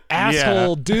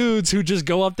asshole dudes who just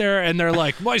go up there and they're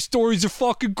like, my stories are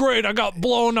fucking great. I got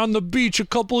blown on the beach a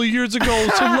couple of years ago.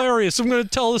 It's hilarious. I'm going to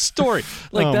tell a story.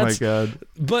 Like Oh that's, my god.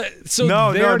 but so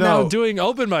No, they're now no. doing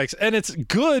open mics, and it's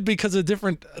good because of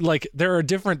different, like there are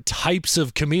different types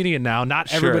of comedian now.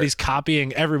 Not everybody's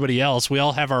copying everybody else. We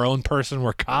all have our own person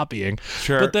we're copying.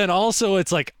 Sure. But then also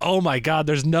it's like, oh my God,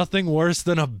 there's nothing worse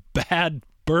than a bad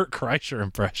Bert Kreischer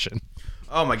impression.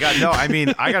 Oh my god. No, I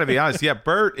mean, I gotta be honest. Yeah,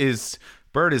 Bert is.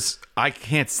 I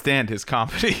can't stand his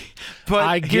comedy. But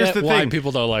I here's get the why thing.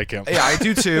 people don't like him. Yeah, I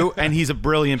do too. And he's a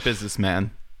brilliant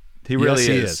businessman. He really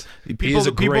Yes, he is. He is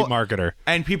a great marketer.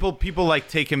 And people like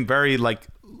take him very like,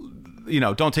 you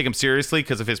know, don't take him seriously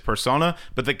because of his persona.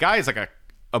 But the guy is like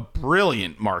a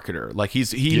brilliant marketer. Like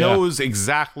he knows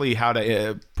exactly how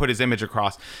to put his image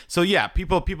across. So yeah,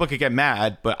 people could get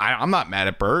mad, but I'm not mad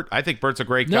at Bert. I think Bert's a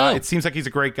great guy. No. It seems like he's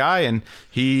a great guy, and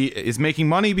he is making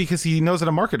money because he knows how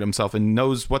to market himself and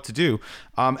knows what to do.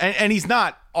 And he's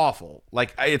not awful.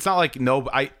 Like it's not like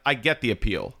I get the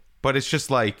appeal, but it's just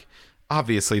like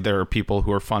obviously there are people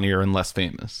who are funnier and less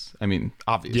famous. I mean,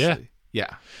 obviously.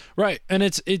 Yeah. Right. And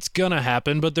it's gonna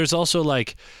happen, but there's also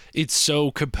like it's so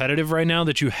competitive right now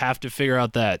that you have to figure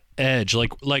out that edge,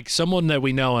 like someone that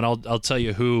we know, and I'll tell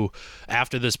you who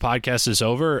after this podcast is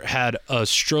over had a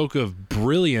stroke of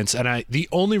brilliance, and the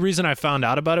only reason I found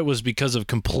out about it was because of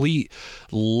complete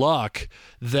luck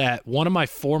that one of my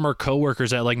former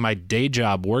coworkers at like my day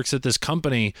job works at this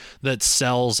company that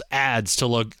sells ads to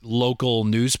local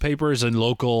newspapers and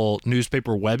local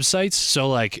newspaper websites. So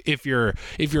like if your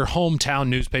hometown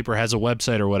newspaper has a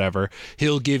website or whatever,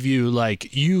 he'll give you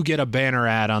like, you get a banner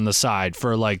ad on the side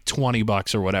for like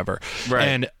 $20 or whatever. Right.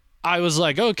 And I was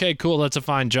like, okay, cool, that's a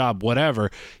fine job,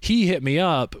 whatever. He hit me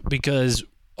up because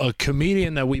a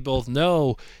comedian that we both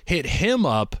know hit him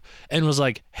up and was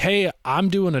like, hey, I'm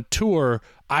doing a tour.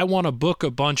 I want to book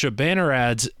a bunch of banner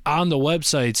ads on the local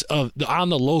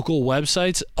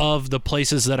websites of the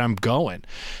places that I'm going.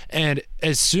 And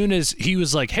as soon as he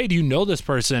was like, hey, do you know this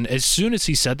person? As soon as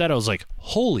he said that, I was like,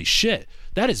 holy shit,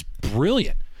 that is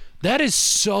brilliant. That is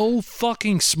so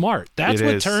fucking smart. That's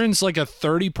what turns like a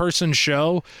 30-person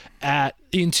show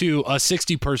into a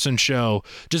 60-person show,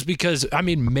 just because, I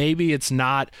mean, maybe it's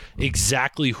not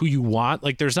exactly who you want.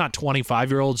 Like there's not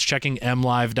 25-year-olds checking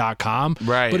mlive.com,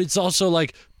 right? But it's also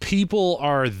like people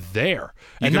are there,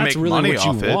 and that's really what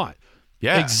you want.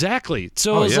 Yeah, exactly.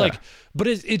 So it's like, but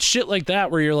it's shit like that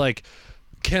where you're like,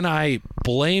 can I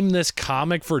blame this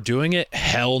comic for doing it?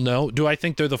 Hell no. Do I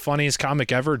think they're the funniest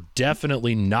comic ever?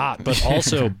 Definitely not. But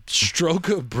also, stroke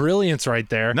of brilliance right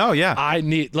there. No, yeah.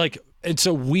 And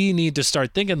so we need to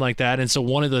start thinking like that. And so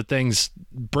one of the things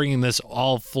bringing this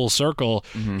all full circle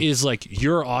is like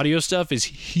your audio stuff is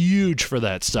huge for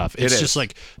that stuff. It's just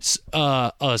like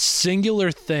a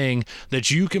singular thing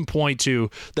that you can point to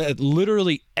that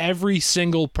literally every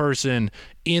single person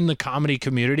in the comedy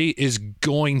community is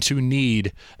going to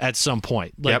need at some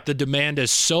point. Like the demand is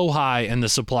so high and the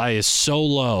supply is so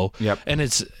low. Yep. And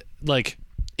it's like,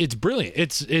 it's brilliant.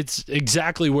 It's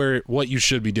exactly what you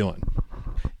should be doing.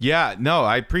 Yeah, no,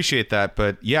 I appreciate that,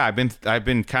 but yeah, I've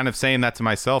been kind of saying that to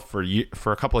myself for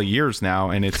a couple of years now,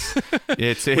 and it's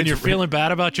when you're feeling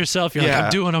bad about yourself, you're like,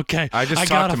 I'm doing okay. I just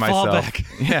talk to myself.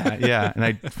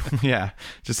 Yeah,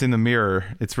 just in the mirror.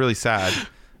 It's really sad.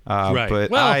 Right.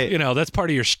 But well, that's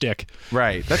part of your shtick.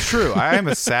 Right. That's true. I am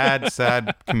a sad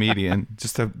comedian.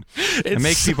 Just to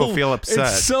make people feel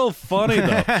upset. It's so funny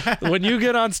though. When you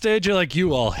get on stage, you're like,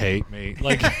 you all hate me.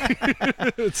 Like,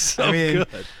 it's so good.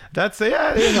 That's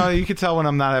you can tell when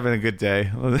I'm not having a good day.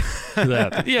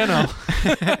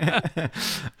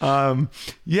 I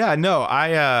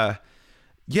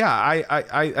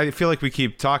feel like we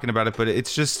keep talking about it, but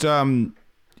it's just I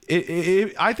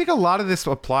think a lot of this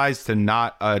applies to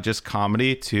not just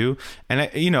comedy too, and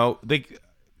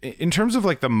in terms of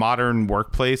like the modern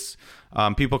workplace,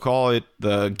 people call it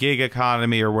the gig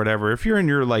economy or whatever. If you're in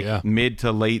your mid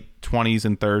to late 20s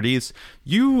and 30s,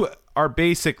 you are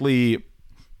basically,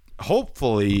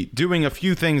 hopefully, doing a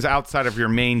few things outside of your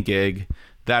main gig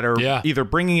that are either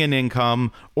bringing in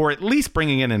income or at least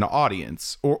bringing in an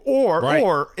audience,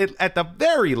 or at the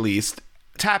very least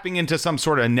tapping into some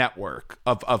sort of network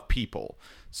of people.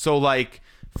 So like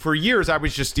for years I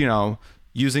was just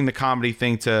using the comedy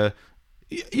thing to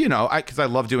because I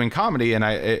love doing comedy and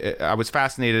I was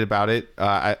fascinated about it.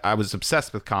 I was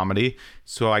obsessed with comedy,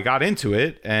 so I got into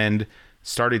it and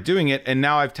started doing it, and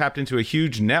now I've tapped into a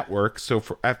huge network. So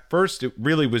at first it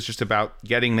really was just about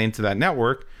getting into that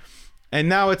network, and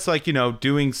now it's like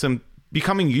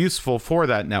becoming useful for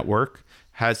that network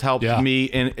has helped me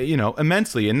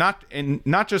immensely, and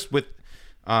not just with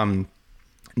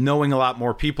knowing a lot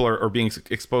more people or being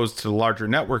exposed to the larger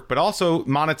network, but also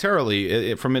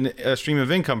monetarily from a stream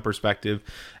of income perspective,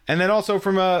 and then also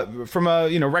from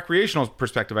a recreational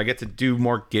perspective. I get to do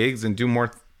more gigs and do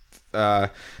more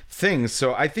things.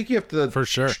 So I think you have to, for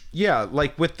sure. Yeah,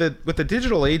 like with the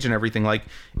digital age and everything. Like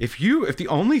if the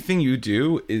only thing you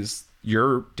do is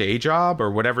your day job or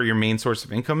whatever your main source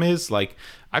of income is, like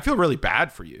I feel really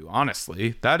bad for you,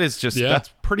 honestly. That is just that's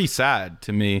pretty sad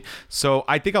to me. So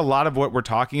I think a lot of what we're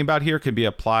talking about here could be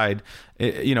applied.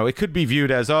 It could be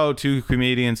viewed as, two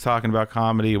comedians talking about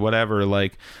comedy, whatever.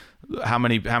 Like how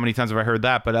many times have I heard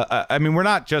that? But I mean, we're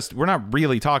not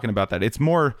really talking about that. It's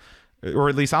more, or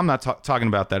at least I'm not talking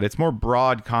about that. It's more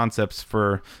broad concepts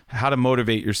for how to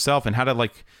motivate yourself and how to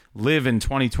like live in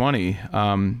 2020.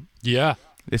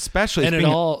 Especially,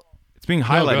 it's being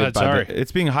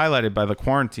highlighted by the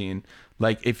quarantine.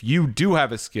 Like if you do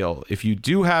have a skill, if you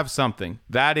do have something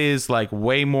that is like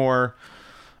way more,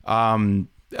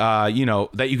 that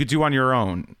you could do on your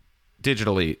own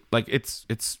digitally, like it's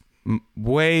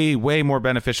way more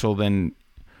beneficial than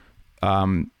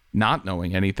not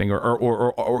knowing anything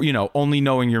or only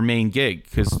knowing your main gig,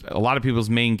 because a lot of people's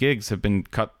main gigs have been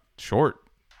cut short,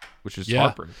 which is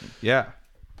heartbreaking.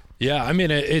 Yeah, I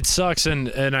mean it sucks, and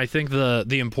I think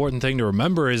the important thing to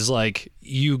remember is like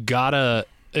you gotta.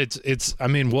 It's I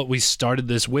mean what we started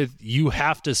this with, you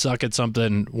have to suck at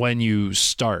something when you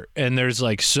start, and there's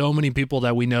like so many people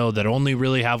that we know that only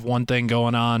really have one thing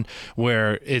going on,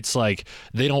 where it's like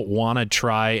they don't want to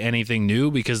try anything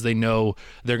new because they know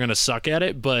they're gonna suck at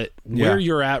it. But where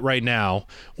you're at right now,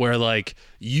 where like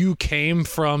you came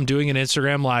from doing an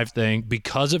Instagram live thing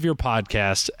because of your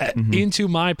podcast into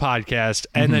my podcast,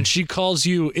 and then she calls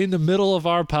you in the middle of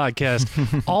our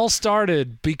podcast, all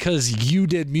started because you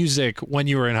did music when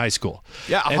you were in high school.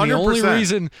 Yeah, 100%. And the only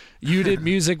reason you did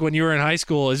music when you were in high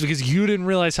school is because you didn't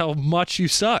realize how much you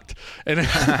sucked. And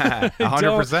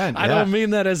 100%. I don't mean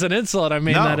that as an insult. I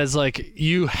mean that as like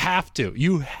you have to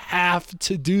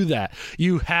do that.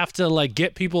 You have to like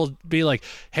get people to be like,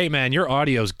 hey man, your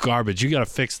audio's garbage. You got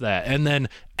to fix that. And then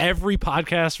every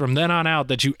podcast from then on out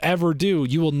that you ever do,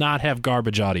 you will not have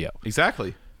garbage audio.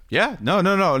 Exactly. Yeah. No,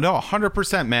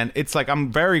 100%, man. It's like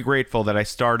I'm very grateful that I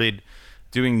started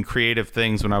doing creative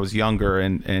things when I was younger,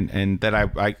 and that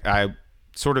I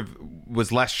sort of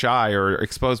was less shy or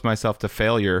exposed myself to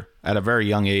failure at a very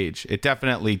young age. It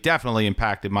definitely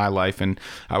impacted my life, and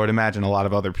I would imagine a lot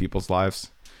of other people's lives.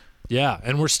 Yeah,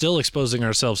 and we're still exposing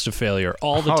ourselves to failure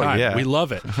all the time. Yeah. We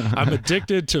love it. I'm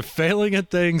addicted to failing at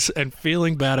things and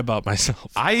feeling bad about myself.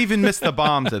 I even miss the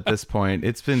bombs at this point.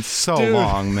 It's been so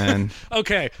long, man.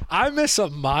 Okay, I miss a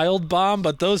mild bomb,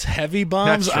 but those heavy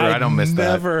bombs, That's true. I don't miss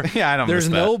that. Yeah, I don't miss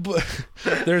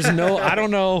that. There's no, I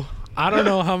don't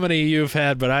know how many you've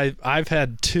had, but I've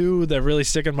had two that really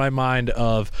stick in my mind.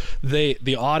 Of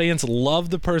the audience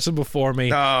loved the person before me,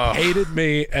 hated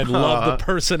me, and loved the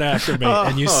person after me.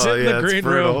 And you sit in the green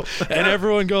room, and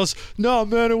everyone goes, "No,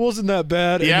 man, it wasn't that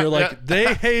bad." And you're like,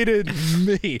 "They hated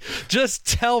me. Just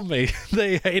tell me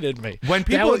they hated me."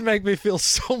 That would make me feel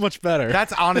so much better.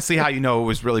 That's honestly how you know it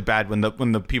was really bad, when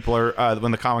the people are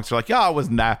when the comics are like, "Yeah, it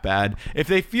wasn't that bad." If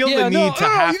they feel the need to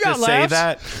have to say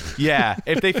that,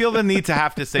 if they feel the need to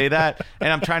have to say that,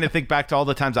 and I'm trying to think back to all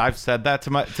the times I've said that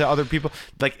to other people,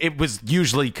 like it was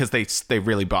usually because they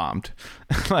really bombed.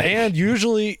 Like, and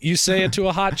usually you say it to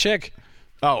a hot chick.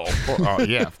 Oh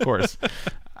yeah, of course.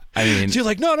 I mean, so you're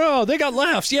like, no, they got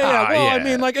laughs. Yeah. Well, I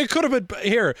mean, like, it could have been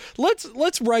here.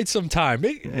 Let's write some time.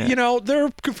 You know, there are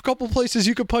a couple places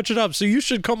you could punch it up. So you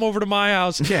should come over to my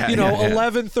house.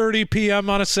 11:30 p.m.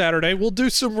 on a Saturday. We'll do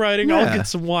some writing. Yeah. I'll get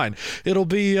some wine. It'll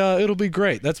be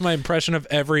great. That's my impression of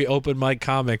every open mic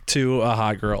comic to a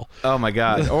hot girl. Oh my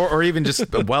god, or even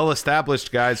just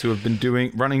well-established guys who have been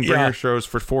running bringer shows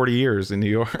for 40 years in New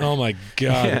York. Oh my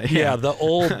god, yeah. The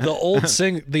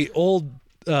old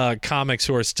comics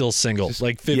who are still single,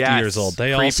 like 50 years old.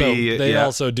 They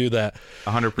also do that.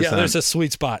 100%. Yeah, there's a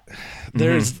sweet spot.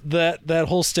 There's that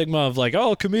whole stigma of like,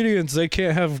 oh, comedians, they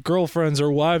can't have girlfriends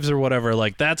or wives or whatever.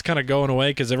 Like that's kind of going away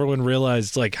because everyone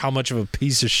realized like how much of a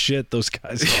piece of shit those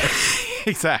guys are.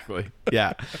 Exactly.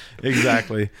 Yeah,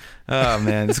 exactly. Oh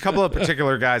man, there's a couple of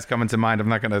particular guys coming to mind. I'm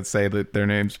not going to say their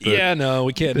names. But yeah, no,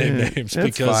 we can't name names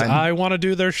because fine. I want to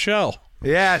do their show.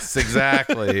 Yes,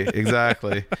 exactly.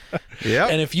 Yep.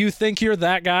 And if you think you're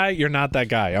that guy, you're not that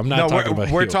guy. I'm not talking about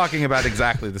you. We're talking about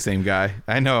exactly the same guy.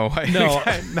 I know. I know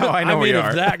I mean, we are.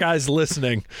 If that guy's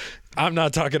listening, I'm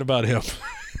not talking about him.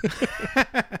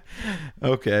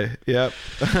 Okay. Yep.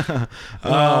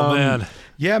 Oh man.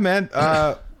 Yeah, man.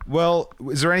 Well,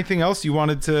 is there anything else you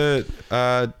wanted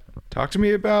to talk to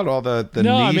me about? All the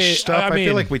niche stuff? I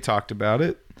feel like we talked about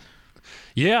it.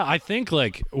 Yeah, I think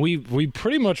like we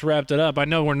pretty much wrapped it up. I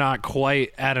know we're not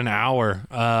quite at an hour,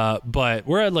 but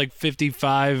we're at like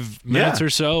 55 minutes or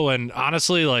so. And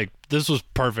honestly, like this was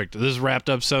perfect. This wrapped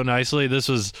up so nicely. This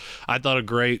was, I thought, a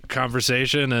great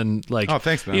conversation. And like, oh,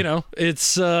 thanks, man. You know,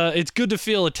 it's good to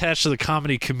feel attached to the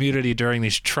comedy community during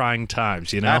these trying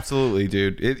times. You know, absolutely,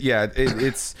 dude.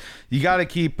 It's you got to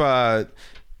keep.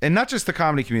 And not just the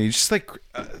comedy community, just like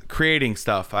creating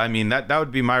stuff. I mean, that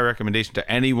would be my recommendation to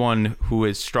anyone who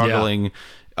is struggling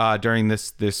during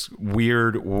this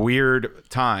weird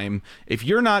time. If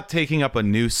you're not taking up a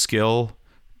new skill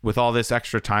with all this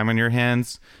extra time on your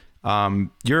hands,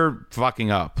 you're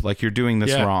fucking up. Like you're doing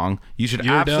this wrong. You should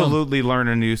absolutely learn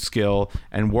a new skill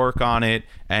and work on it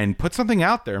and put something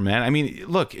out there, man. I mean,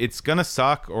 look, it's gonna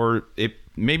suck, or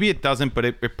maybe it doesn't, but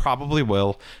it probably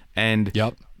will. And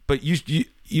but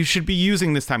you should be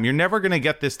using this time. You're never going to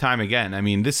get this time again. I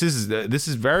mean, this is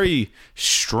very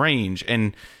strange,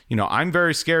 and you know, I'm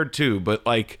very scared too, but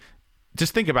like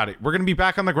just think about it. We're going to be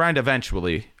back on the grind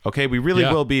eventually. Okay? We really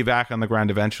will be back on the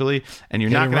grind eventually, and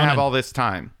you're not going to have all this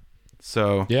time.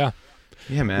 So, yeah,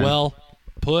 man. Well,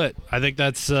 put. I think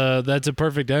that's a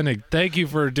perfect ending. Thank you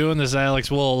for doing this, Alex.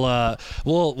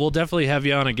 We'll definitely have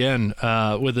you on again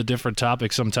with a different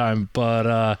topic sometime.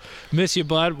 But miss you,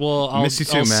 bud. I'll miss you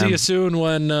too, I'll man. see you soon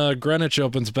when Greenwich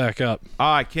opens back up.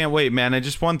 Oh, I can't wait, man. And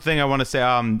just one thing I want to say,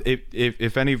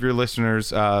 if any of your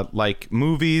listeners like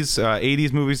movies,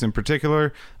 80s movies in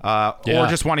particular, or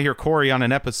just want to hear Corey on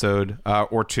an episode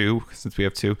or two, since we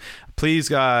have two, please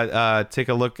take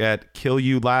a look at Kill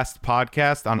You Last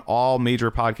podcast on all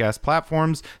major podcast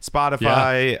platforms,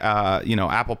 Spotify,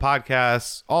 Apple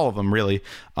Podcasts, all of them really.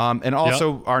 And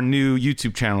also our new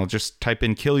YouTube channel. Just type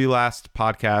in Kill You Last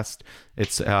podcast.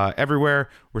 It's everywhere.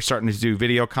 We're starting to do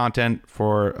video content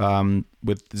for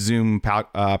with Zoom.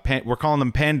 We're calling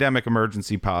them pandemic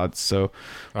emergency pods. So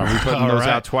we'll be putting those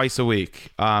out twice a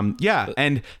week.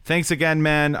 And thanks again,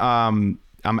 man.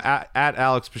 I'm at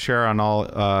Alex Pischera on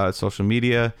all social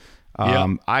media.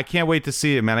 I can't wait to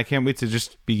see it, man. I can't wait to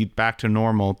just be back to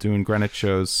normal doing Greenwich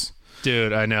shows.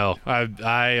 Dude, I know.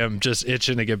 I am just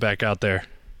itching to get back out there.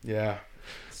 Yeah.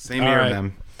 Same here,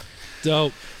 man.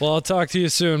 Dope. Well, I'll talk to you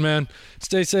soon, man.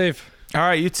 Stay safe. All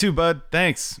right, you too, bud.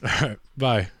 Thanks. All right.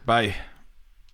 Bye. Bye.